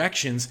different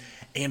directions,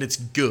 and it's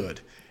good.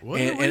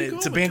 And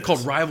it's a band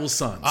called Rival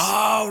Sons.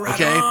 Oh,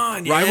 right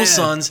on. Yeah. Rival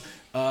Sons.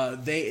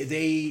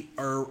 They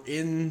are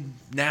in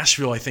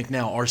Nashville, I think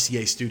now,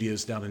 RCA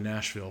Studios down in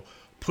Nashville,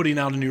 putting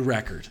out a new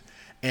record.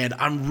 And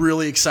I'm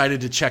really excited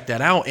to check that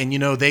out. And,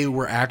 they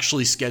were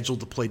actually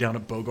scheduled to play down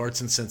at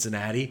Bogarts in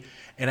Cincinnati.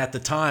 And at the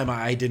time,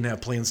 I didn't have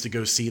plans to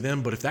go see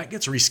them. But if that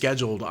gets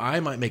rescheduled, I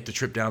might make the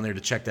trip down there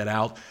to check that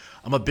out.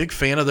 I'm a big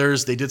fan of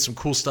theirs. They did some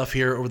cool stuff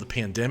here over the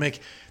pandemic.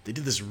 They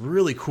did this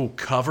really cool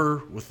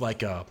cover with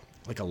like a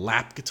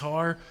lap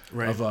guitar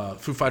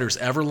of Foo Fighters'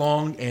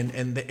 Everlong.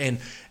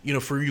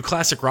 And for you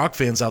classic rock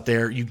fans out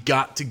there, you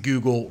got to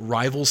Google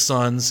Rival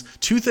Sons.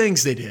 Two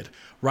things they did.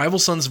 Rival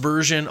Sons'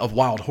 version of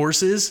Wild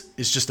Horses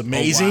is just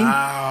amazing. Oh,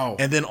 wow.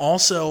 And then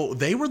also,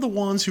 they were the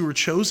ones who were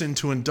chosen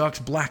to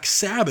induct Black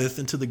Sabbath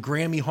into the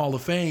Grammy Hall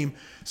of Fame.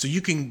 So you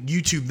can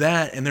YouTube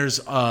that, and there's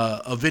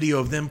a video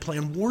of them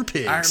playing War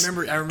Pigs. I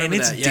remember and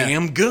it's that, yeah.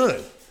 damn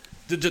good.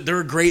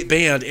 They're a great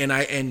band,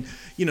 and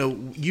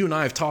you and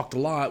I have talked a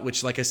lot,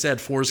 which, like I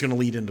said, 4 is going to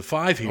lead into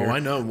 5 here. Oh, I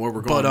know where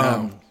we're going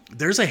now.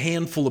 There's a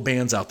handful of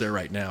bands out there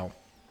right now.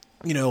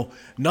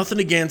 Nothing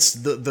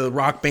against the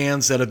rock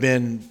bands that have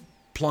been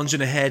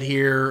plunging ahead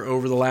here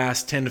over the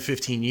last 10 to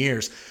 15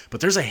 years. But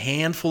there's a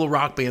handful of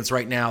rock bands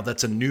right now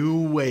that's a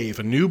new wave,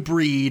 a new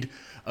breed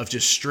of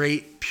just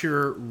straight,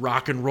 pure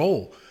rock and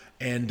roll.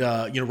 And,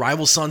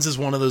 Rival Sons is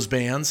one of those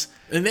bands.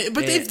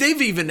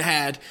 They've even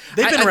had...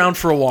 They've been around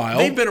for a while.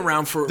 They've been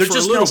around for They're for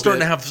just a little now starting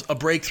bit. to have a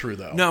breakthrough,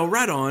 though. No,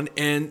 right on.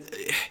 And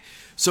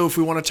so if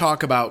we want to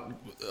talk about...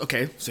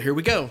 Okay, so here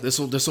we go. This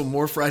will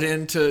morph right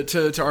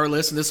into our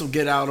list, and this will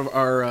get out of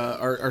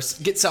our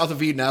get South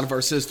of Eden out of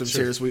our systems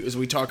here as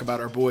we talk about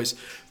our boys.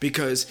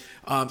 Because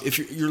if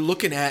you're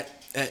looking at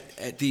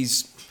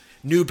these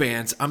new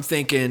bands, I'm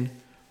thinking,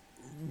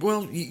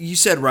 well, you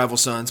said Rival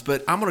Sons,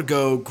 but I'm gonna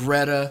go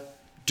Greta,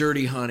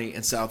 Dirty Honey,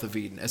 and South of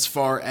Eden as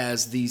far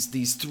as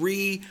these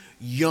 3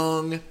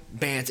 young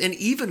bands. And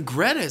even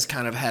Greta has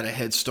kind of had a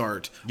head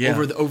start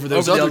over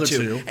those other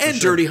two. And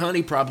Dirty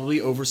Honey probably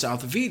over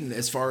South of Eden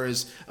as far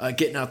as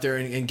getting out there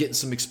and getting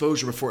some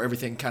exposure before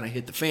everything kind of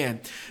hit the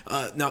fan.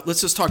 Now, let's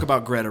just talk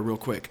about Greta real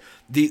quick.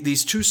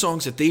 These 2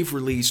 songs that they've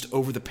released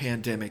over the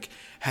pandemic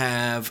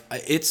have...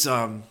 it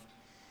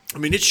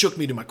shook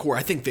me to my core.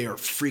 I think they are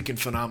freaking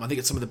phenomenal. I think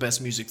it's some of the best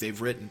music they've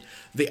written.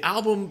 The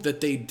album that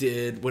they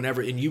did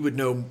whenever, and you would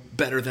know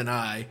better than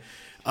I,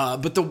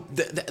 but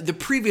their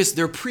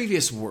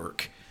previous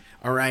work,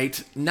 all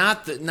right,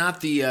 not the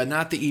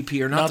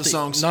EP or not the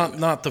songs,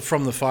 not the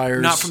From the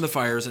Fires, not From the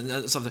Fires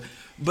and something,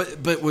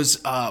 but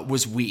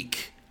was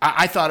weak.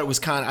 I thought it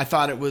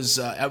was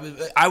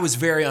I was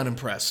very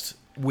unimpressed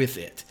with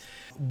it.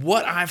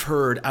 What I've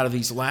heard out of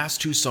these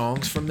last 2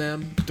 songs from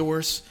them,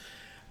 Doris,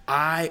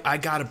 I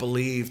gotta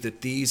believe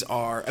that these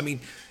are.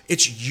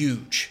 It's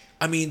huge.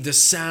 The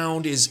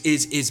sound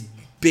is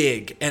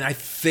big, and I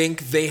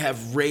think they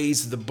have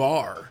raised the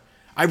bar.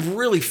 I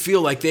really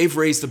feel like they've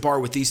raised the bar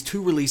with these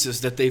 2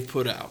 releases that they've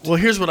put out. Well,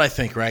 here's what I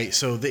think, right?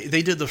 So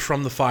they did the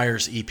From the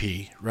Fires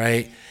EP,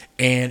 right?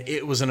 And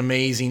it was an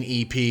amazing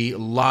EP, a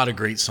lot of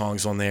great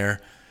songs on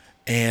there.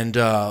 And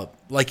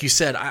like you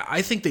said,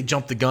 I think they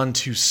jumped the gun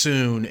too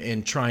soon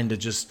in trying to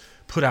just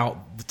put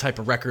out the type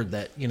of record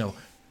that,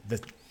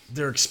 that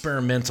they're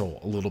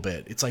experimental a little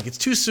bit. It's like it's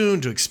too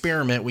soon to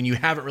experiment when you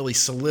haven't really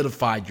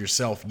solidified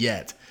yourself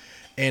yet.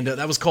 And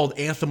that was called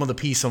Anthem of the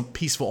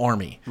Peaceful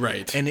Army.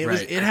 Right. And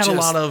it had a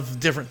lot of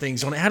different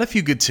things on it. It had a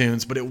few good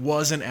tunes, but it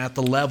wasn't at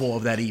the level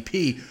of that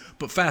EP.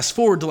 But fast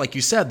forward to, like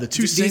you said, the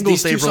 2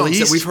 singles they've released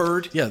that we've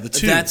heard. Yeah, the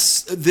 2.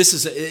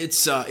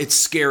 It's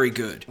scary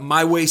good.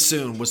 My Way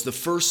Soon was the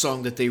first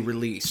song that they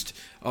released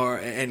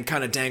and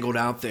kind of dangled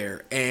out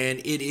there. And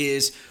it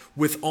is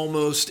with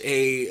almost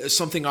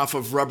something off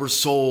of Rubber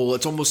Soul.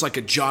 It's almost like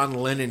a John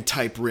Lennon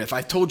type riff.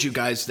 I told you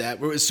guys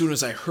that as soon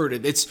as I heard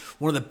it. It's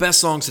one of the best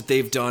songs that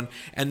they've done.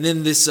 And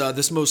then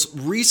this most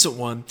recent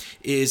one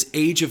is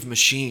Age of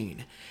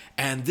Machine.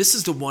 And this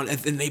is the one, and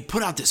they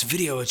put out this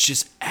video. It's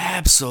just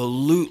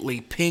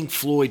absolutely Pink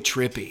Floyd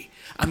trippy.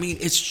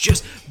 It's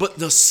just, but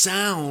the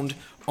sound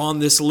on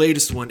this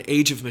latest one,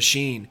 Age of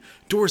Machine,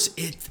 Doris,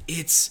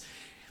 it's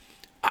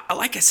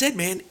like I said,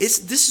 man,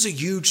 this is a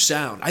huge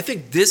sound. I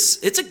think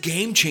it's a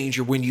game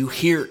changer when you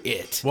hear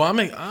it. Well,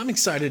 I'm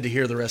excited to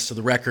hear the rest of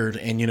the record,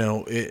 and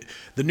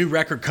the new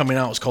record coming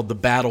out is called The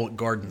Battle at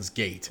Garden's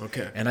Gate.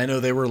 Okay. And I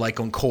know they were like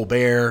on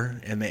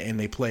Colbert, and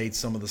they played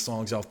some of the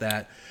songs off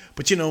that,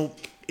 but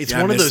it's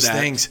one of those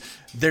things.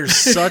 There's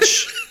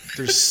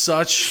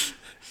such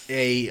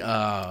a.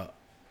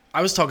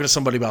 I was talking to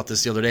somebody about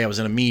this the other day. I was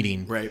in a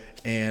meeting, right,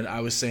 and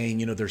I was saying,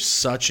 there's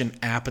such an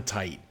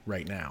appetite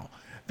right now.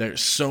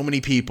 There's so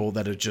many people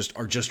that are just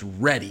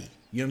ready.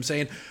 You know what I'm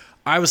saying?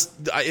 I was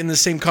in the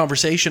same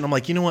conversation. I'm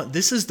like, you know what?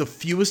 This is the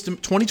fewest.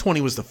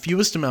 2020 was the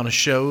fewest amount of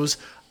shows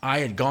I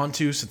had gone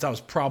to since I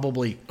was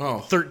probably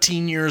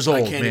 13 years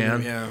old,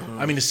 man.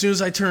 I mean, as soon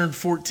as I turned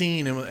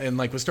 14 and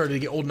like was starting to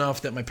get old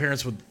enough that my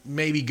parents would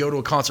maybe go to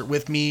a concert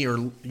with me,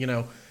 or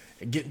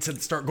get to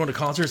start going to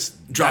concerts.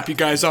 Drop you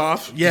guys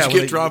off? Yeah, Did you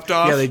get dropped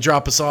off? Yeah, they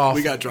drop us off.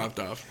 We got dropped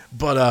off.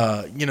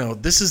 But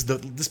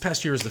this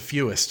past year is the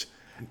fewest.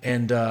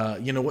 And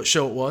you know what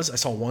show it was? I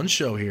saw one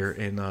show here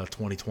in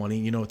 2020.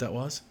 You know what that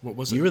was? What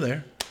was it? You were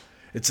there.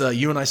 It's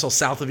you and I saw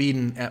South of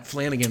Eden at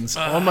Flanagan's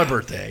on my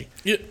birthday.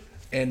 Yeah.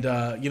 And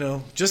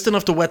just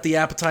enough to whet the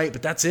appetite,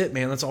 but that's it,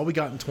 man. That's all we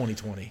got in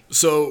 2020.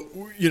 So,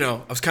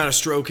 I was kind of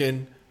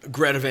stroking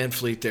Greta Van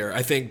Fleet there.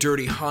 I think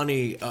Dirty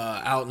Honey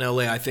out in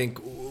LA, I think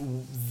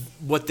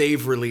what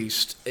they've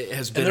released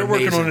has been and they're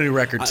amazing. working on a new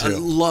record too. I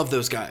love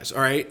those guys,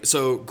 all right?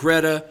 So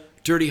Greta,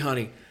 Dirty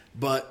Honey,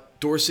 but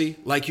Dorsey,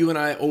 like you and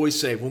I always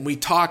say, when we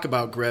talk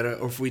about Greta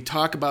or if we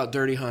talk about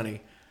Dirty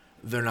Honey,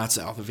 they're not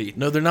South of Eden.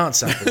 No, they're not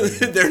South of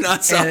Eden. They're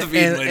not South of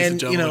Eden, ladies and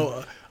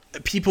gentlemen.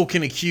 People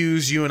can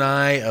accuse you and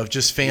I of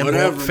just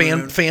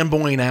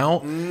fanboying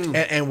out,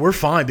 and we're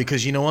fine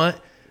because you know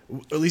what?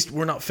 At least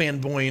we're not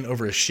fanboying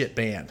over a shit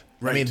band.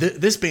 Right. I mean,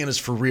 this band is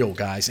for real,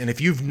 guys. And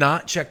if you've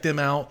not checked them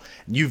out,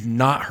 you've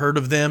not heard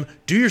of them,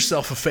 do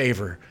yourself a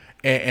favor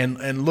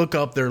and look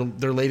up their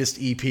latest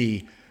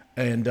EP.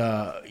 And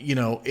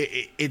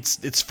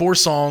it's 4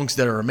 songs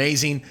that are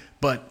amazing,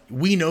 but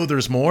we know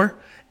there's more.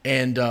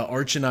 And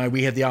Arch and I,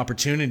 we had the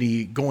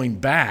opportunity going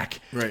back.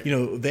 Right.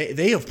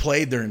 They have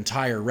played their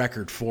entire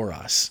record for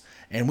us,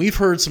 and we've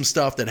heard some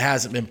stuff that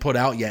hasn't been put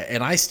out yet.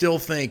 And I still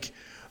think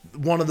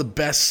one of the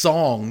best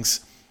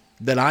songs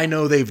that I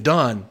know they've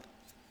done,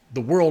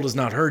 the world has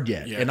not heard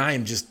yet. Yeah. And I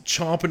am just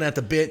chomping at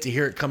the bit to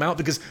hear it come out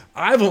because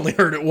I've only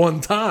heard it one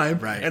time,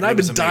 right? And I've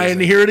been dying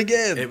to hear it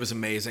again. It was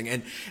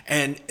amazing.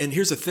 And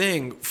here's the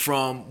thing: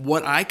 from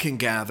what I can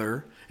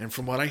gather and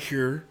from what I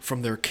hear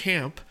from their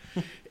camp.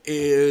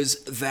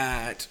 Is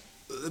that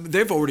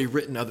they've already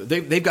written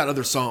they've got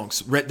other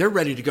songs. They're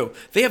ready to go.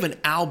 They have an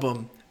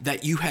album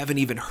that you haven't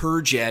even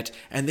heard yet,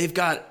 and they've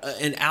got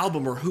an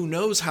album or who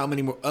knows how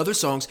many more other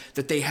songs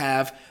that they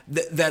have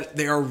that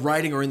they are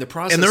writing or in the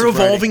process. And they're of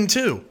evolving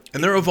too.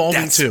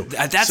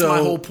 That's my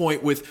whole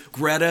point with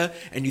Greta.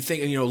 And you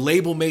think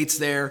label mates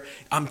there.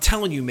 I'm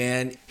telling you,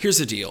 man. Here's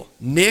the deal: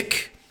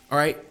 Nick, all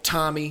right,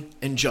 Tommy,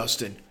 and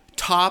Justin,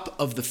 top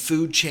of the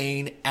food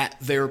chain at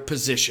their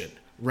position,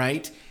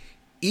 right?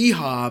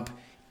 Ehab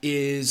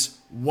is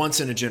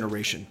once in a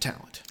generation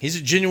talent. He's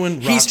a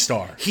genuine rock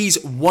star.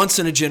 He's once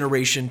in a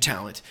generation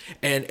talent.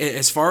 And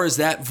as far as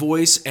that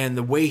voice and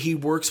the way he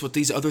works with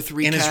these other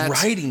 3 and cats, his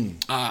writing,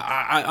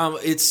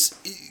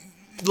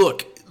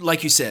 look,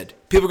 like you said,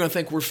 people are going to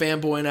think we're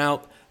fanboying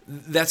out.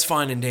 That's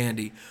fine and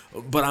dandy.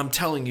 But I'm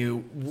telling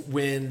you,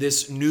 when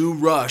this new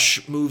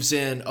rush moves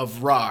in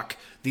of rock,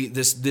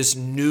 this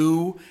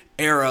new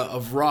era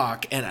of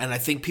rock, and I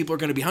think people are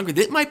going to be hungry.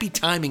 That might be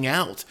timing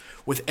out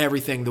with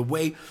everything. The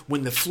way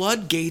when the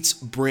floodgates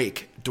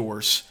break,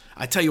 Dorse,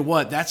 I tell you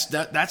what, that's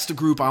the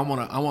group I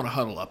want to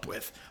huddle up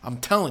with. I'm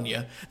telling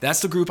you, that's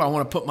the group I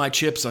want to put my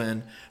chips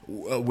in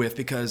with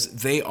because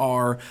they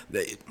are.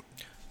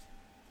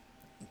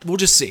 We'll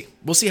just see.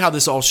 We'll see how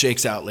this all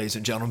shakes out, ladies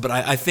and gentlemen. But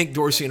I think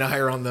Dorsey and I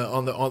are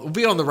we'll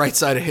be on the right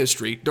side of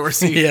history.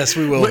 Dorsey, yes,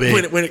 we will be.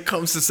 When it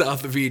comes to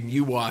South of Eden,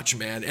 you watch,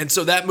 man. And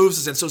so that moves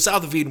us in. So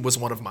South of Eden was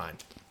one of mine.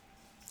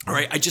 All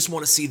right, I just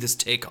want to see this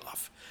take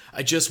off.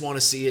 I just want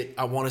to see it.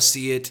 I want to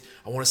see it.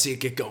 I want to see it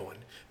get going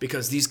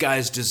because these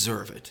guys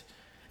deserve it.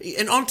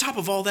 And on top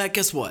of all that,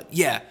 guess what?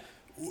 Yeah,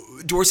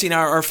 Dorsey and I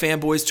are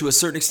fanboys to a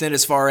certain extent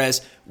as far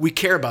as we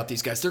care about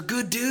these guys. They're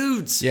good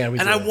dudes. Yeah, we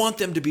do. And I want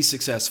them to be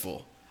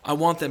successful. All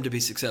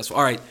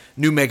right,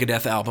 new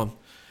Megadeth album.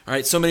 All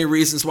right, so many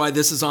reasons why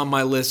this is on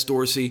my list,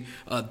 Dorsey.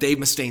 Dave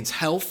Mustaine's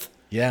health.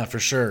 Yeah, for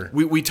sure.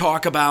 We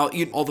talk about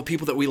all the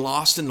people that we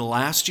lost in the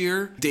last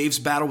year. Dave's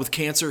battle with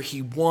cancer,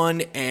 he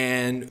won,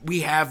 and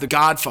we have the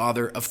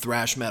godfather of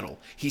thrash metal.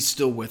 He's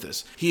still with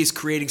us. He is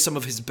creating some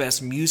of his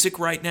best music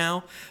right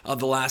now.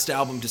 The last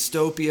album,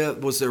 Dystopia,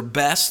 was their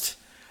best,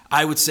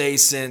 I would say,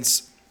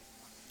 since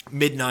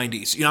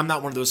mid-90s. I'm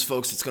not one of those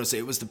folks that's going to say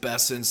it was the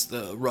best since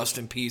the Rust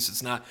in Peace.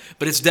 It's not.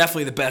 But it's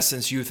definitely the best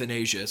since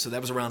Euthanasia. So that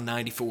was around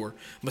 94.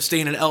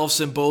 Mustaine and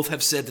Ellefson both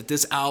have said that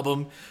this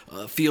album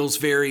feels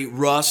very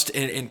Rust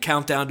and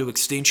Countdown to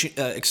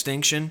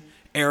Extinction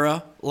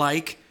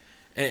era-like.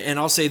 And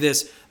I'll say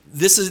this.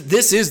 This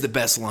is the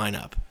best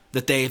lineup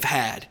that they've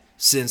had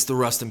since the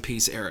Rust in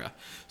Peace era.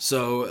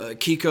 So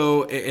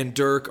Kiko and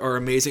Dirk are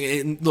amazing.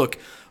 And look,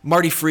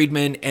 Marty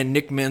Friedman and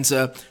Nick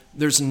Menza,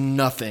 there's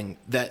nothing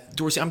that,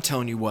 Dorsey, I'm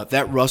telling you what,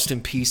 that Rust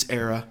in Peace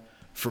era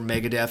for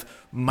Megadeth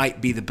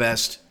might be the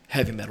best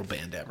heavy metal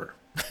band ever.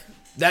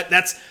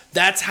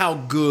 That's how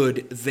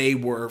good they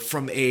were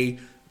from a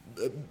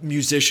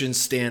musician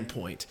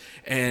standpoint.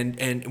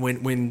 And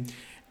when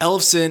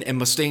Ellefson and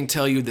Mustaine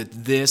tell you that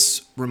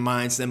this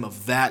reminds them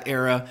of that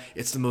era.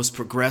 It's the most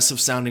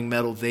progressive sounding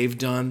metal they've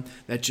done.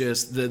 That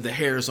just, the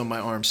hairs on my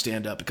arm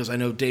stand up because I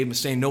know Dave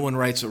Mustaine, no one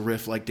writes a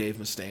riff like Dave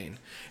Mustaine.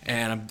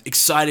 And I'm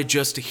excited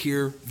just to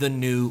hear the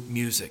new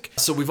music.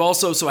 So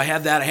I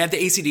have that. I had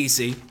the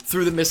AC/DC,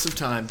 Through the Mist of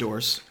Time,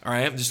 Doors. All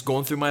right, I'm just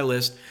going through my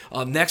list.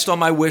 Next on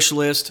my wish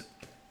list,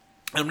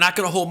 I'm not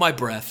going to hold my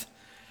breath,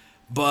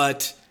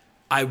 but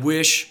I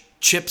wish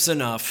Chips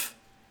Enough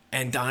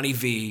and Donnie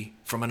V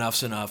from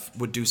Enough's Enough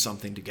would do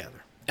something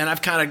together. And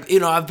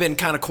I've been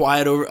kind of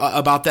quiet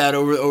about that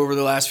over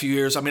the last few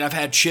years. I mean, I've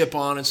had Chip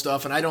on and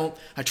stuff, and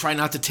I try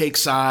not to take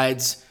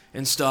sides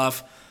and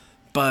stuff.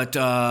 But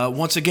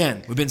once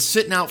again, we've been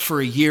sitting out for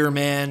a year,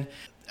 man.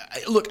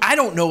 Look, I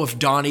don't know if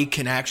Donnie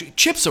can actually.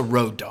 Chip's a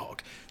road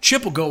dog.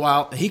 Chip will go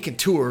out and he can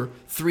tour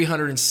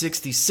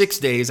 366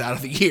 days out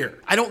of the year.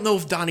 I don't know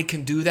if Donnie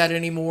can do that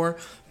anymore,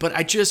 but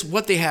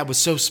what they had was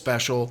so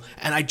special,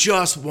 and I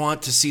just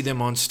want to see them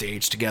on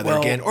stage together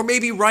again, or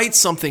maybe write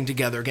something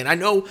together again. I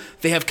know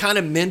they have kind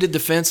of mended the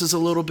fences a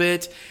little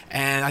bit,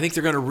 and I think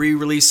they're going to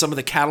re-release some of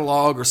the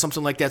catalog or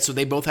something like that, so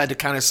they both had to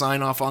kind of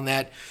sign off on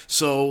that.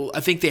 So I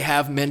think they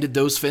have mended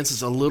those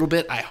fences a little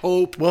bit, I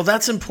hope. Well,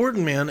 that's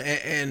important, man,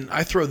 and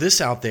I throw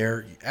this out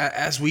there.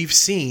 As we've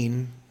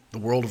seen the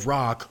world of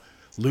rock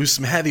lose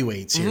some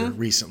heavyweights here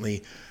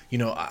recently. You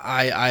know,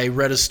 I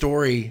read a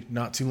story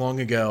not too long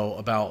ago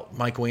about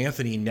Michael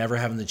Anthony never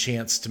having the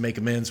chance to make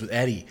amends with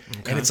Eddie.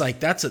 Okay. And it's like,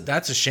 that's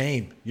a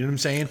shame. You know what I'm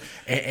saying?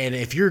 And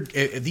if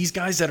these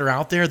guys that are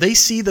out there, they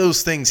see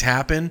those things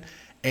happen.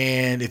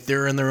 And if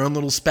they're in their own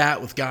little spat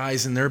with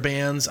guys in their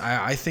bands,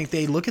 I think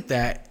they look at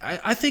that.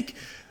 I think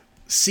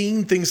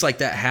seeing things like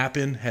that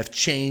happen have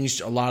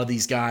changed a lot of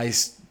these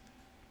guys'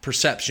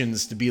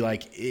 perceptions to be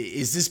like,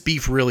 is this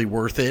beef really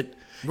worth it?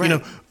 Right. You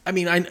know, I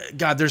mean,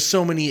 there's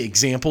so many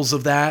examples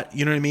of that,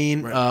 you know what I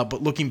mean? Right.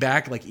 But looking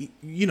back, like,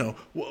 you know,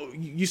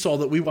 you saw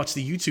that we watched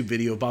the YouTube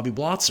video of Bobby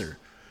Blotzer.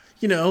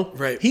 You know,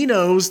 right. He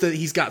knows that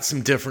he's got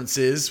some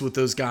differences with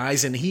those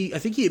guys, and I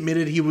think he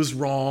admitted he was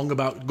wrong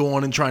about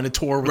going and trying to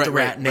tour with the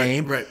Rat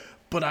name. Right.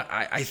 But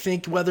I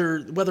think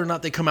whether or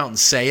not they come out and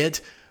say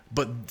it,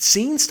 but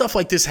seeing stuff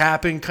like this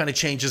happen kind of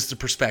changes the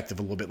perspective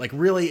a little bit. Like,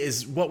 really,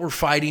 is what we're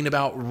fighting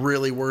about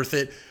really worth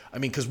it? I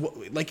mean, because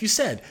like you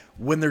said,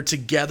 when they're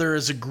together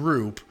as a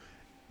group,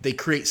 they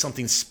create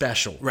something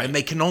special. Right. And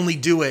they can only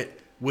do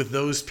it with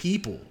those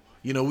people.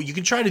 You know, you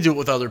can try to do it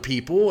with other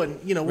people and,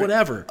 you know,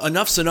 whatever.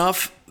 Enough's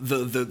Enough,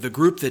 the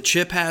group that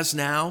Chip has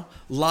now,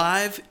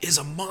 live, is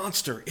a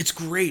monster. It's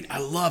great. I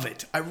love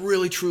it. I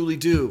really, truly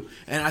do.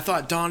 And I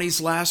thought Donnie's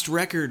last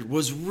record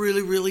was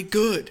really, really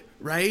good,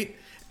 right?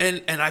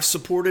 And I've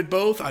supported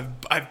both.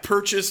 I've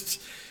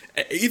purchased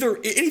either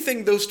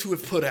anything those two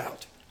have put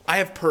out. I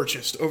have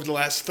purchased over the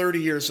last 30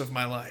 years of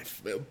my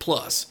life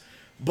plus,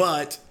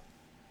 but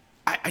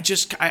I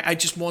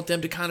just want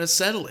them to kind of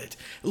settle it.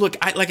 Look,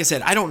 like I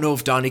said, I don't know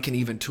if Donnie can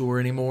even tour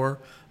anymore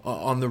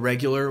on the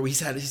regular. He's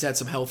had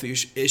some health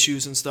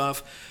issues and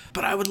stuff,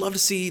 but I would love to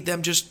see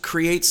them just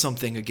create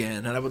something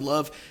again. And I would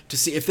love to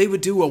see if they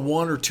would do a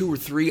 1 or 2 or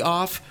 3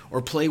 off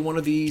or play one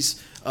of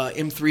these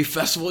M3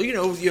 festival, you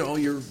know,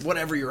 your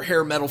whatever your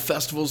hair metal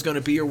festival is going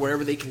to be or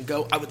wherever they can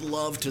go. I would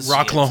love to see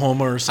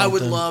Rocklahoma or something. I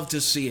would love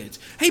to see it.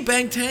 Hey,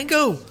 Bang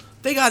Tango,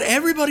 they got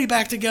everybody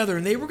back together,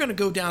 and they were going to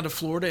go down to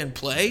Florida and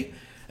play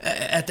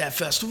at that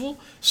festival.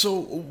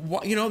 So,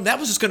 you know, that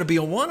was just going to be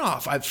a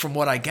one-off from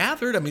what I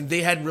gathered. I mean,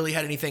 they hadn't really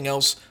had anything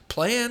else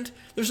planned.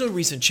 There's no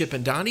reason Chip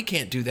and Donnie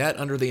can't do that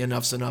under the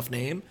Enough's Enough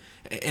name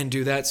and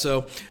do that.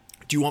 So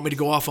do you want me to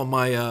go off on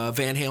my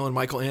Van Halen,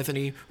 Michael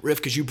Anthony riff?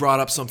 Because you brought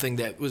up something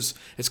that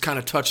it's kind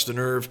of touched the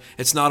nerve.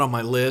 It's not on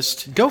my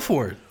list. Go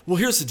for it. Well,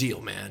 here's the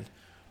deal, man.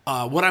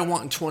 What I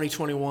want in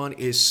 2021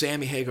 is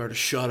Sammy Hagar to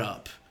shut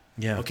up.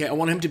 Yeah. Okay, I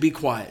want him to be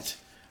quiet.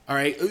 All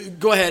right,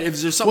 go ahead.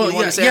 If there's something you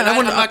want to say, I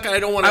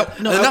don't want to.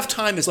 Enough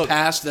time has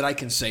passed that I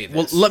can say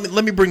this. Well,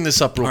 let me bring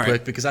this up real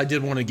quick because I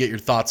did want to get your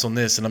thoughts on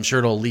this, and I'm sure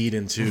it'll lead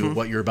into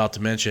what you're about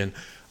to mention.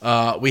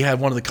 We had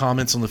one of the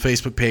comments on the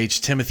Facebook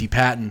page, Timothy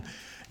Patton.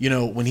 You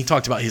know, when he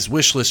talked about his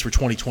wish list for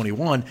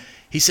 2021,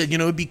 he said, you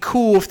know, it'd be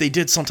cool if they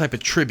did some type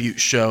of tribute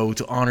show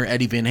to honor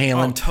Eddie Van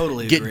Halen. Oh,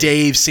 totally Get agree.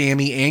 Dave,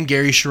 Sammy, and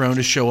Gary Cherone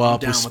to show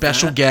up with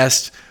special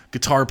guests,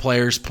 guitar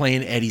players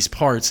playing Eddie's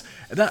parts.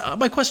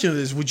 My question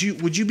is, would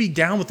you be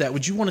down with that?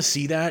 Would you want to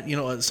see that? You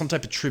know, some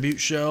type of tribute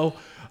show?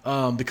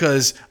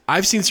 Because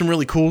I've seen some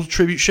really cool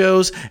tribute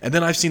shows, and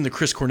then I've seen the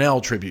Chris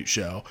Cornell tribute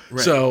show.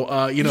 Right.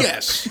 So, you know,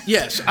 yes,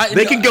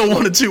 they can go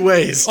one of two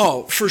ways.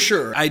 Oh, for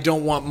sure. I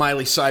don't want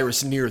Miley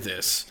Cyrus near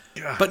this.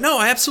 Yeah. But no,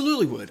 I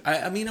absolutely would.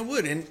 I mean, I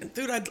would. And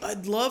dude,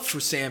 I'd love for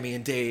Sammy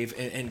and Dave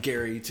and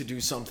Gary to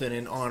do something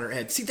in honor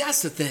Ed. See,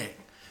 that's the thing.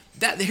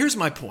 Here's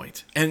my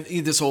point. And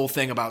this whole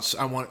thing about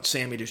I want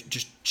Sammy to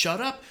just shut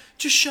up.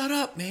 Just shut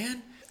up,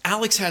 man.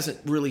 Alex hasn't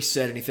really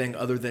said anything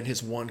other than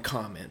his one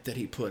comment that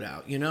he put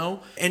out, you know?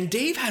 And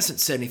Dave hasn't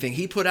said anything.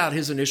 He put out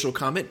his initial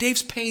comment.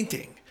 Dave's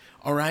painting.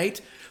 All right?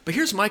 But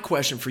here's my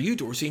question for you,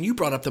 Dorsey, and you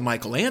brought up the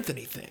Michael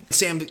Anthony thing.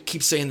 Sam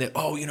keeps saying that,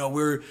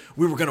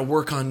 we were going to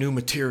work on new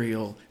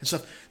material and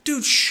stuff.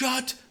 Dude,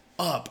 shut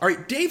up. All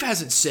right, Dave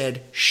hasn't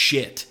said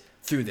shit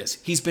through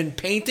this. He's been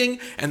painting,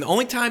 and the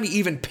only time he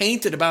even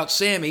painted about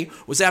Sammy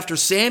was after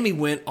Sammy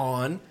went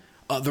on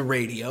the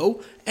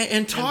radio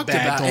and talked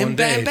about him and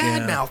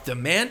badmouthed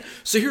him, man.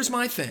 So here's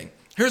my thing.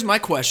 Here's my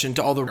question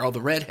to all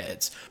the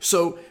redheads.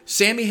 So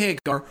Sammy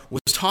Hagar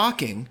was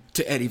talking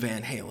to Eddie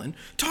Van Halen,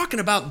 talking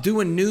about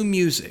doing new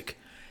music,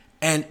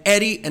 and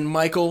Eddie and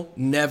Michael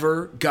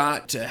never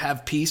got to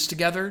have peace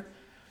together.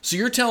 So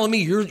you're telling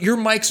me you're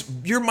Mike's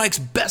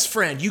best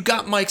friend. You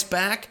got Mike's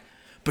back,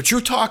 but you're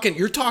talking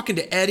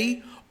to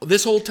Eddie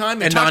this whole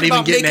time and not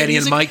even getting Eddie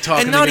and Mike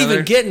talking and not together.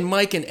 even getting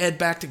Mike and Ed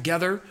back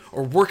together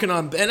or working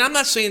on. And I'm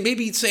not saying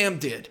maybe Sam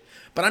did.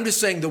 But I'm just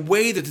saying the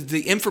way that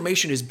the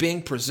information is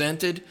being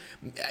presented,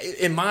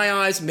 in my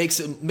eyes, makes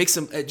them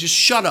just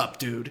shut up,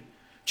 dude.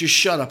 Just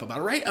shut up about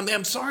it, right? I mean,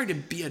 I'm sorry to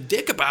be a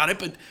dick about it,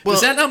 but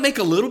does that not make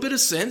a little bit of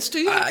sense to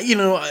you?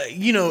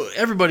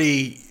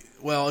 Everybody.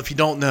 Well, if you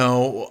don't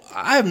know,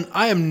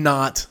 I am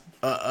not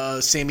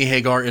a Sammy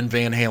Hagar and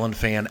Van Halen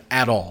fan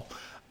at all.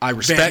 I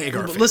respect.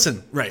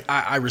 Listen, right?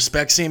 I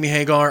respect Sammy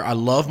Hagar. I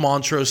love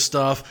Montrose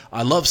stuff.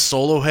 I love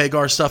solo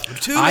Hagar stuff.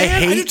 Too,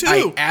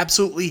 I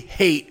absolutely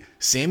hate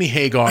Sammy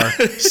Hagar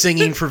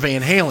singing for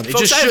Van Halen. It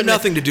Folks, just I have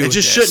nothing to do with this.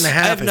 It just shouldn't have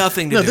happened. I have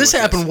nothing to do with this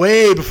happened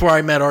way before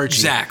I met Archie.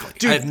 Exactly.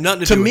 Dude, I have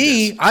nothing to do with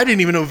me, this. I didn't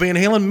even know Van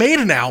Halen made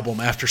an album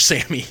after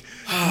Sammy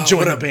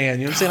joined a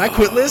band. You know what I'm saying? I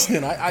quit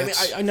listening.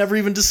 I never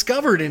even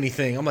discovered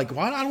anything. I'm like,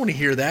 well, I don't want to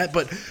hear that.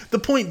 But the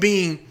point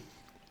being,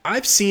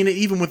 I've seen it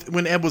even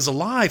when Ed was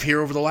alive here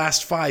over the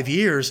last 5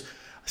 years.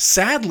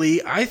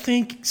 Sadly, I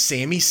think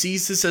Sammy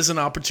sees this as an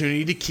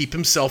opportunity to keep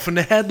himself in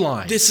the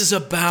headlines. This is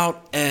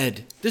about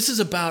Ed. This is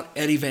about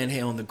Eddie Van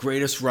Halen, the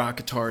greatest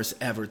rock guitarist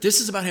ever. This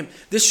is about him.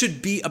 This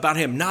should be about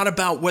him, not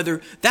about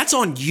whether that's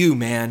on you,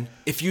 man.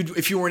 If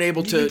you weren't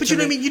able to, but you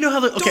know what I mean. You know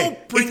how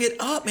don't bring it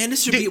up, man.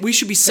 We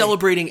should be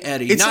celebrating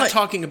Eddie, not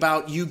talking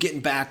about you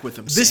getting back with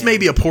him. This Sam. may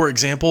be a poor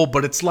example,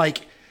 but it's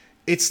like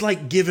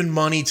giving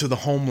money to the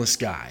homeless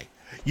guy.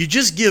 You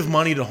just give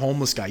money to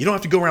homeless guy. You don't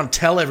have to go around and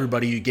tell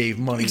everybody you gave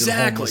money to the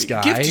homeless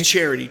guy. Give to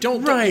charity. You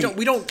don't need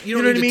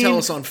to tell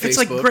us on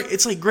Facebook.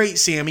 It's like great,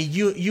 Sammy.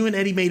 You and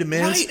Eddie made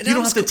amends. Right, you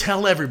don't have to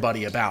tell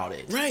everybody about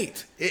it.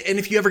 Right. And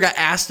if you ever got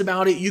asked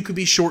about it, you could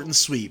be short and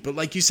sweet. But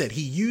like you said,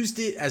 he used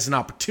it as an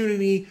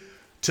opportunity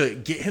to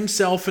get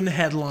himself in the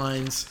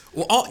headlines.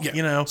 Well,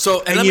 you know.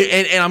 So and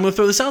I'm going to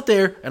throw this out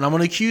there, and I'm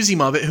going to accuse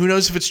him of it. Who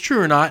knows if it's true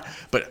or not?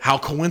 But how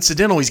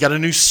coincidental! He's got a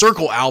new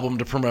Circle album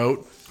to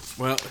promote.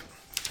 Well.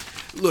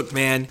 Look,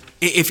 man,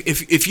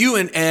 if you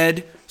and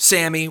Ed,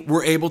 Sammy,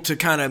 were able to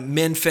kind of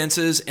mend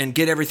fences and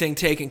get everything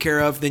taken care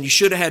of, then you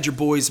should have had your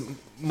boys'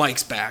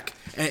 Mike's back.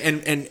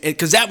 And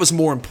because that was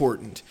more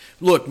important.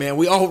 Look, man,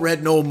 we all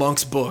read Noel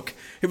Monk's book.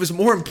 It was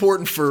more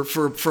important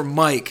for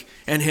Mike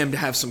and him to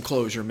have some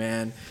closure,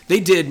 man.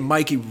 They did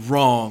Mikey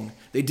wrong.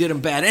 They did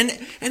him bad.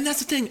 And that's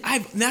the thing.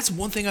 That's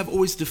one thing I've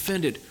always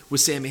defended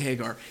with Sammy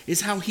Hagar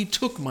is how he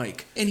took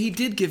Mike. And he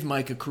did give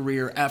Mike a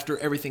career after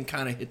everything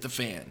kind of hit the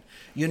fan.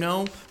 You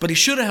know? But he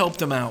should have helped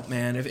him out,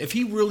 man. If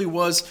he really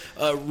was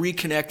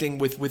reconnecting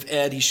with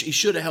Ed, he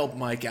should have helped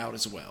Mike out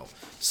as well.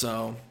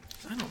 So,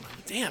 I don't know.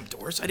 Damn,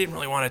 Doris. I didn't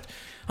really want to...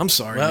 I'm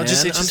sorry, well, man. It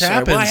just sorry.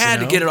 happens. Well, I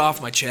had to get it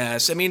off my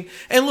chest. I mean,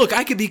 and look,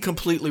 I could be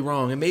completely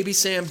wrong, and maybe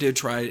Sam did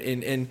try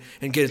it and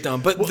get it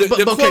done. But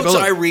the quotes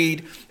I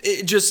read,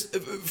 it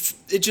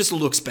just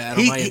looks bad.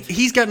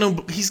 He's got no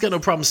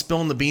problem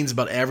spilling the beans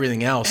about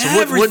everything else. So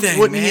everything,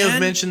 wouldn't he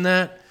have mentioned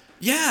that?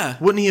 Yeah.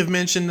 Wouldn't he have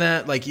mentioned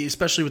that? Like,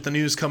 especially with the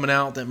news coming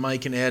out that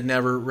Mike and Ed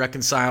never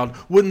reconciled.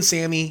 Wouldn't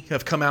Sammy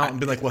have come out and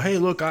been like, well, hey,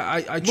 look,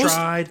 I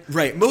tried.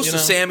 Right. Most of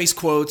Sammy's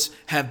quotes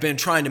have been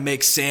trying to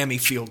make Sammy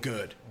feel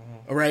good.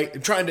 All right?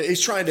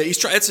 He's trying.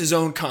 It's his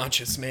own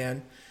conscience,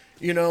 man.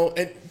 You know,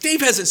 and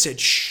Dave hasn't said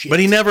shit. But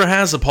he never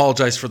has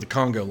apologized for the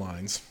Congo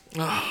lines.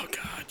 Oh,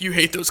 God. You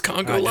hate those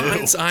Congo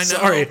lines. I know.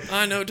 Sorry.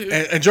 I know, dude.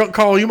 And Drunk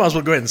Carl, you might as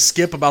well go ahead and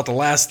skip about the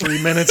last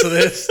 3 minutes of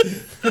this.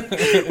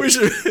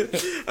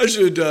 I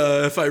should,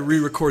 if I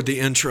re-record the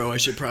intro, I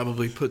should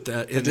probably put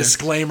that in there.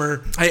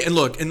 Disclaimer. Hey, and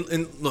look,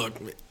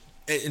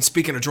 and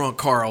speaking of Drunk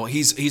Carl,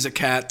 he's a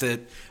cat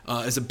that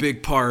is a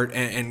big part,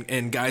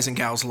 and guys and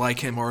gals like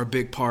him are a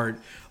big part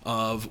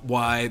of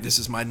why this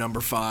is my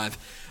number 5.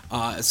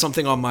 It's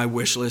something on my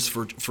wish list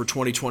for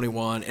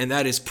 2021, and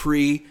that is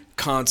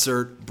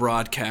pre-concert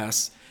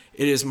broadcasts.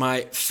 It is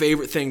my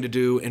favorite thing to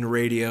do in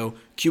radio.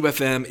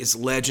 QFM is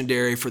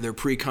legendary for their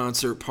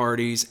pre-concert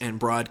parties and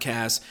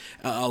broadcasts.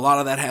 A lot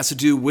of that has to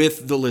do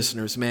with the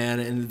listeners, man,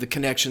 and the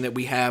connection that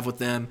we have with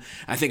them.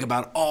 I think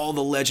about all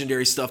the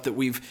legendary stuff that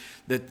we've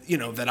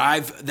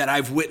that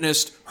I've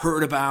witnessed,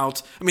 heard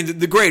about. I mean,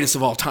 the greatest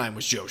of all time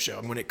was Joe Show.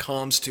 And when it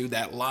comes to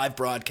that live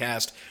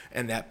broadcast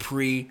and that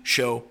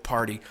pre-show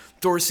party,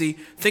 Dorsey,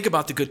 think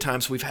about the good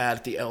times we've had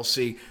at the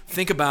LC.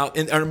 Think about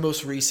in our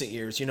most recent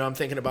years. I'm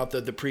thinking about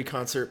the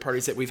pre-concert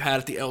parties that we've had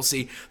at the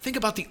LC. Think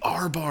about the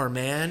R Bar,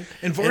 man,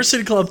 and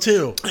Varsity Club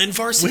too. And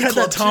Varsity Club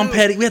too.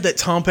 We had that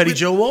Tom Petty,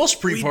 Joe Walsh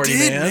pre-party, we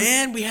did,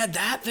 man. We had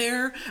that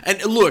there.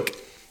 And look,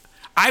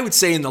 I would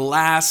say in the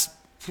last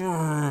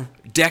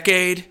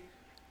decade,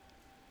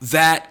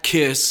 that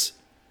Kiss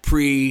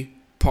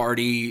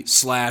pre-party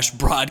 /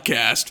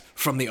 broadcast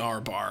from the R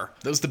Bar.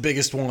 That was the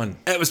biggest one.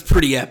 That was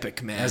pretty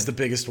epic, man. That was the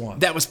biggest one.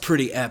 That was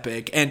pretty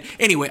epic. And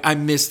anyway, I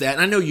miss that.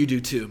 And I know you do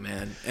too,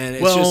 man. And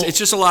it's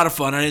just a lot of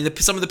fun. I mean,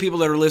 some of the people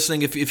that are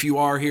listening, if you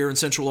are here in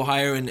Central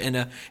Ohio and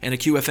a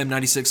QFM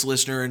 96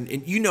 listener,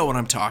 and you know what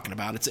I'm talking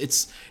about.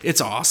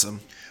 It's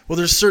awesome. Well,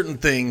 there's certain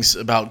things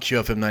about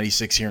QFM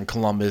 96 here in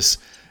Columbus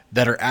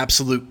that are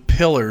absolute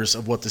pillars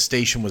of what the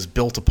station was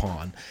built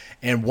upon.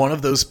 And one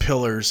of those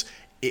pillars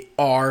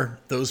are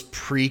those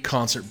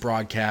pre-concert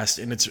broadcasts,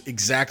 and it's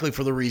exactly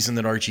for the reason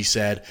that Archie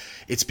said.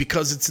 It's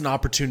because it's an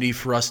opportunity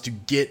for us to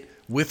get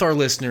with our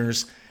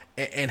listeners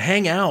and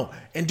hang out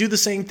and do the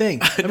same thing.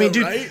 I mean,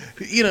 dude, right?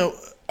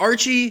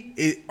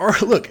 Archie,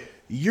 look,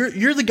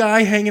 you're the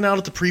guy hanging out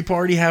at the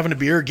pre-party, having a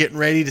beer, getting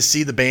ready to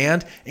see the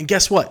band, and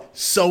guess what?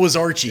 So is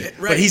Archie, right.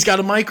 But he's got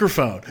a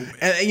microphone,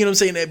 and you know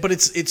what I'm saying. But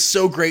it's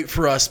so great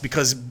for us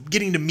because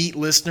getting to meet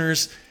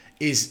listeners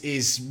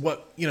is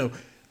what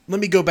Let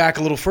me go back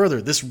a little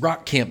further. This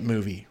Rock Camp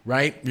movie,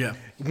 right? Yeah.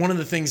 One of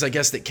the things I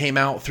guess that came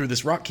out through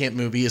this Rock Camp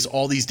movie is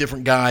all these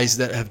different guys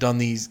that have done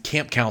these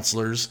camp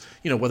counselors,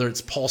 whether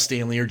it's Paul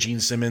Stanley or Gene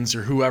Simmons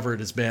or whoever it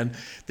has been.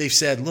 They've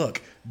said,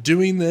 look,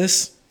 doing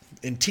this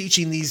and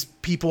teaching these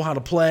people how to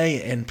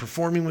play and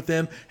performing with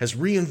them has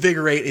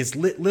reinvigorated, it's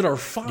lit our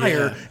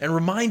fire and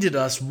reminded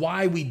us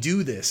why we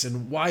do this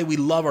and why we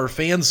love our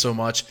fans so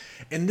much.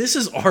 And this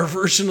is our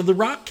version of the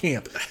Rock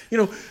Camp.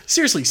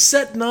 Seriously,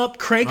 setting up,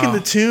 cranking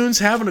the tunes,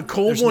 having a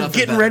cold one,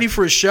 getting ready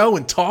for a show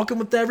and talking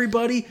with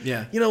everybody.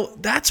 Yeah.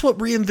 That's what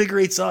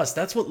reinvigorates us.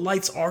 That's what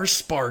lights our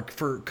spark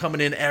for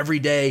coming in every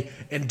day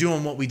and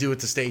doing what we do at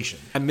the station.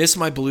 I miss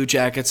my Blue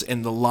Jackets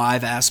and the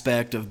live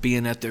aspect of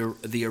being at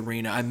the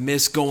arena. I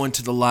miss going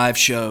to the live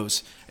shows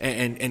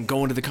and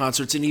going to the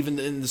concerts and even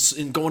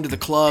and going to the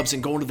clubs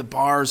and going to the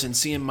bars and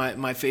seeing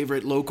my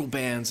favorite local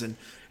bands and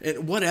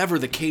whatever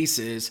the case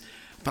is.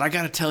 But I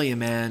got to tell you,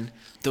 man,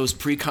 those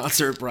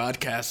pre-concert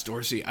broadcasts,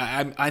 Dorsey,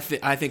 I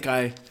think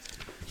I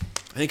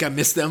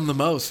miss them the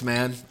most,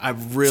 man. I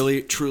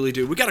really, truly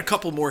do. We got a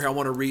couple more here I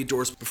want to read,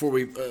 Dorsey, before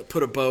we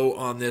put a bow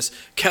on this.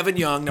 Kevin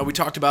Young. Now, we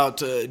talked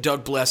about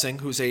Doug Blessing,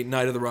 who's a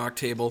Knight of the Rock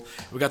Table.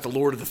 We got the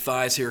Lord of the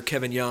Thighs here,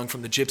 Kevin Young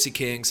from the Gypsy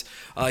Kings.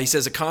 He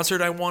says, a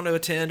concert I want to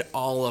attend,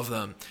 all of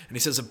them. And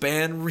he says, a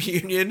band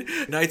reunion,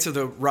 Knights of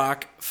the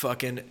Rock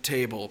fucking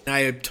Table. And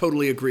I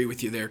totally agree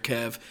with you there,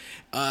 Kev.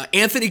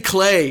 Anthony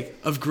Clay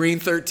of Green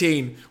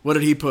 13. What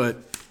did he put?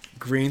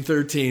 Green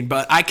 13.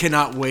 But I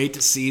cannot wait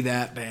to see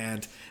that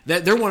band.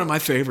 They're one of my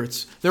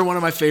favorites. They're one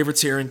of my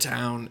favorites here in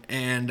town,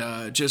 and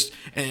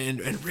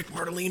and Rick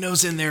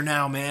Martellino's in there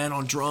now, man,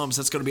 on drums.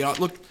 That's gonna be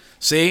awesome. Look,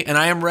 see, and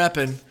I am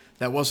repping.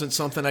 That wasn't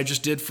something I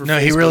just did for. No,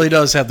 Facebook. He really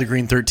does have the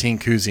Green 13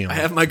 koozie on. I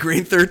have my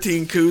Green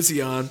 13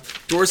 koozie on.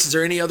 Doris, is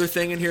there any other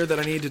thing in here that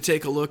I need to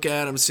take a look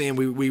at? I'm seeing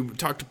we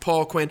talked to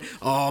Paul Quinn.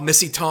 Oh,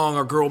 Missy Tong,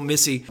 our girl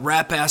Missy.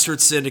 Rat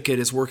Bastard Syndicate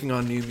is working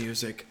on new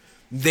music.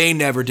 They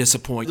never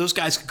disappoint. Those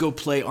guys could go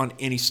play on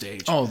any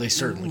stage. Oh, they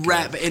certainly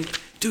could. And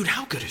dude,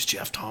 how good is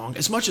Jeff Tong?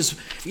 As much as,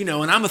 and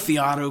I'm a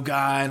Theato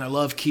guy, and I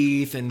love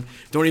Keith, and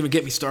don't even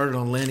get me started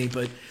on Lenny,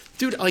 but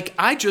dude,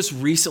 I just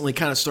recently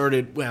kind of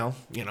started,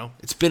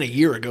 it's been a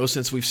year ago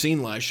since we've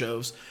seen live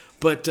shows,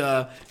 but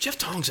Jeff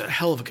Tong's a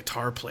hell of a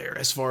guitar player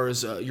as far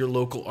as your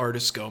local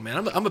artists go,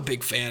 man. I'm a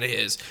big fan of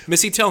his.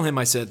 Missy, tell him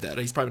I said that.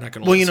 He's probably not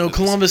going to listen to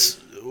Columbus...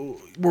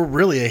 We're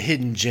really a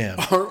hidden gem,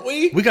 aren't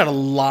we? We got a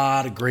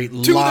lot of great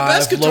Two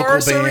live of the best local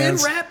guitarists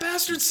bands. Are in Rat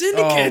Bastard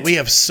Syndicate. Oh, we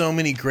have so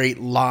many great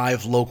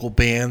live local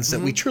bands that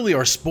we truly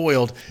are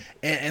spoiled,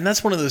 and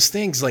that's one of those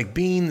things. Like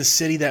being the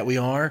city that we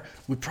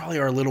probably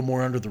are a little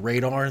more under the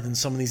radar than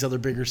some of these other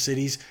bigger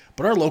cities.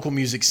 But our local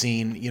music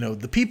scene,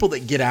 the people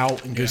that get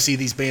out and go see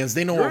these bands,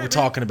 they know what we're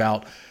talking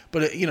about.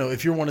 But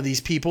if you're one of these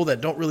people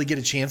that don't really get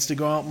a chance to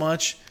go out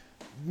much.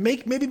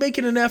 Maybe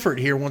making an effort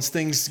here once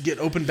things get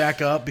opened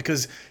back up,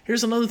 because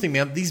here's another thing,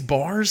 man. These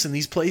bars and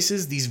these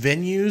places, these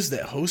venues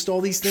that host all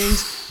these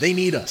things, they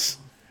need us.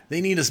 They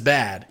need us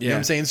bad. You know what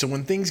I'm saying? So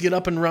when things get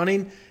up and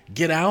running,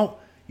 get out,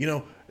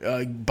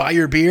 buy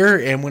your beer,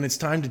 and when it's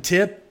time to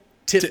tip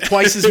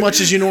twice as much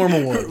as you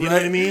normally would. You know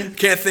what I mean?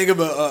 Can't think of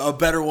a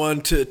better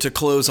one to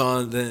close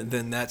on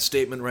than that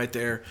statement right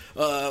there.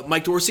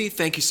 Mike Dorsey,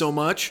 thank you so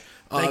much.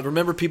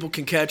 Remember, people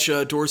can catch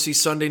Dorsey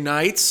Sunday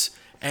nights.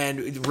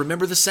 And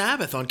remember the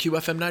Sabbath on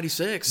QFM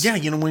 96. Yeah,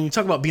 when you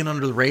talk about being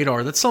under the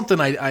radar, that's something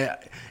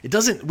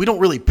we don't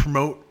really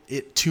promote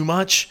it too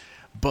much,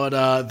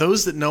 But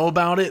those that know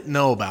about it.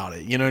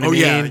 You know what I mean?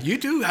 Yeah, you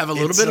do have a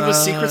little bit of a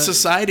secret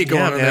society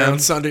going on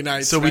Sunday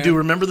nights. So we do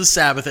remember the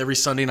Sabbath every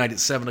Sunday night at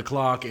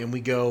 7:00, and we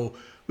go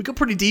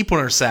pretty deep on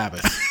our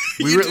Sabbath.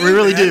 we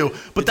really do.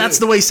 But that's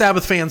the way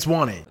Sabbath fans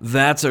want it.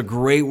 That's a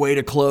great way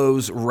to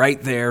close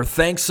right there.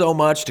 Thanks so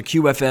much to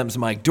QFM's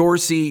Mike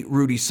Dorsey,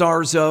 Rudy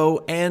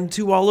Sarzo, and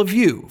to all of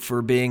you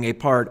for being a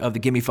part of the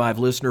Gimme 5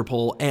 listener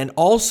poll and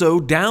also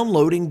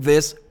downloading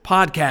this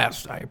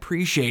podcast. I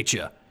appreciate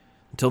you.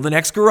 Until the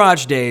next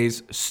Garage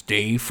Days,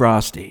 stay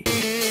frosty.